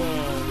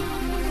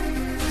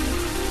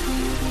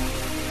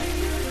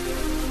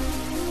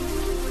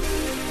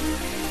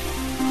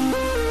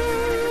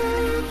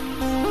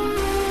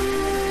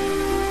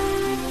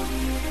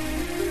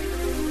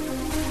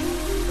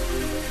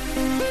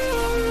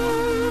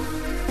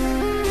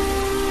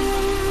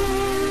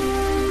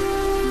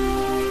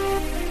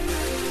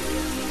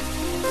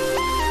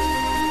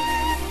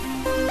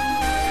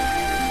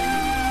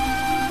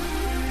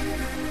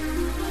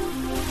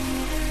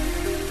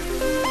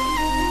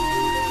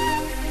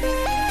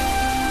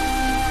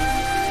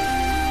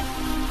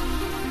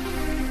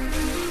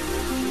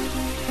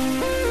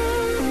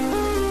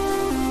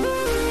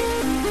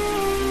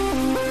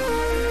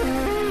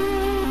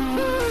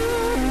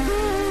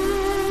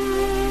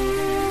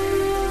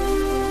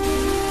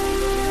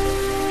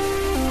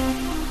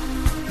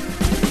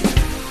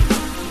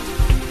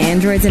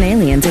 Androids and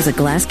Aliens is a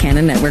Glass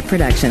Cannon Network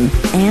production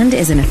and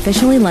is an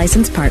officially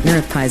licensed partner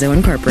of Paizo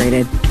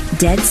Incorporated.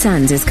 Dead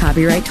Suns is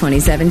copyright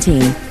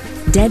 2017.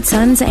 Dead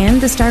Suns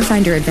and the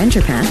Starfinder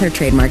Adventure Path are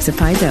trademarks of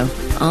Paizo.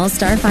 All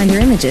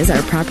Starfinder images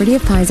are property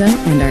of Paizo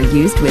and are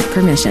used with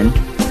permission.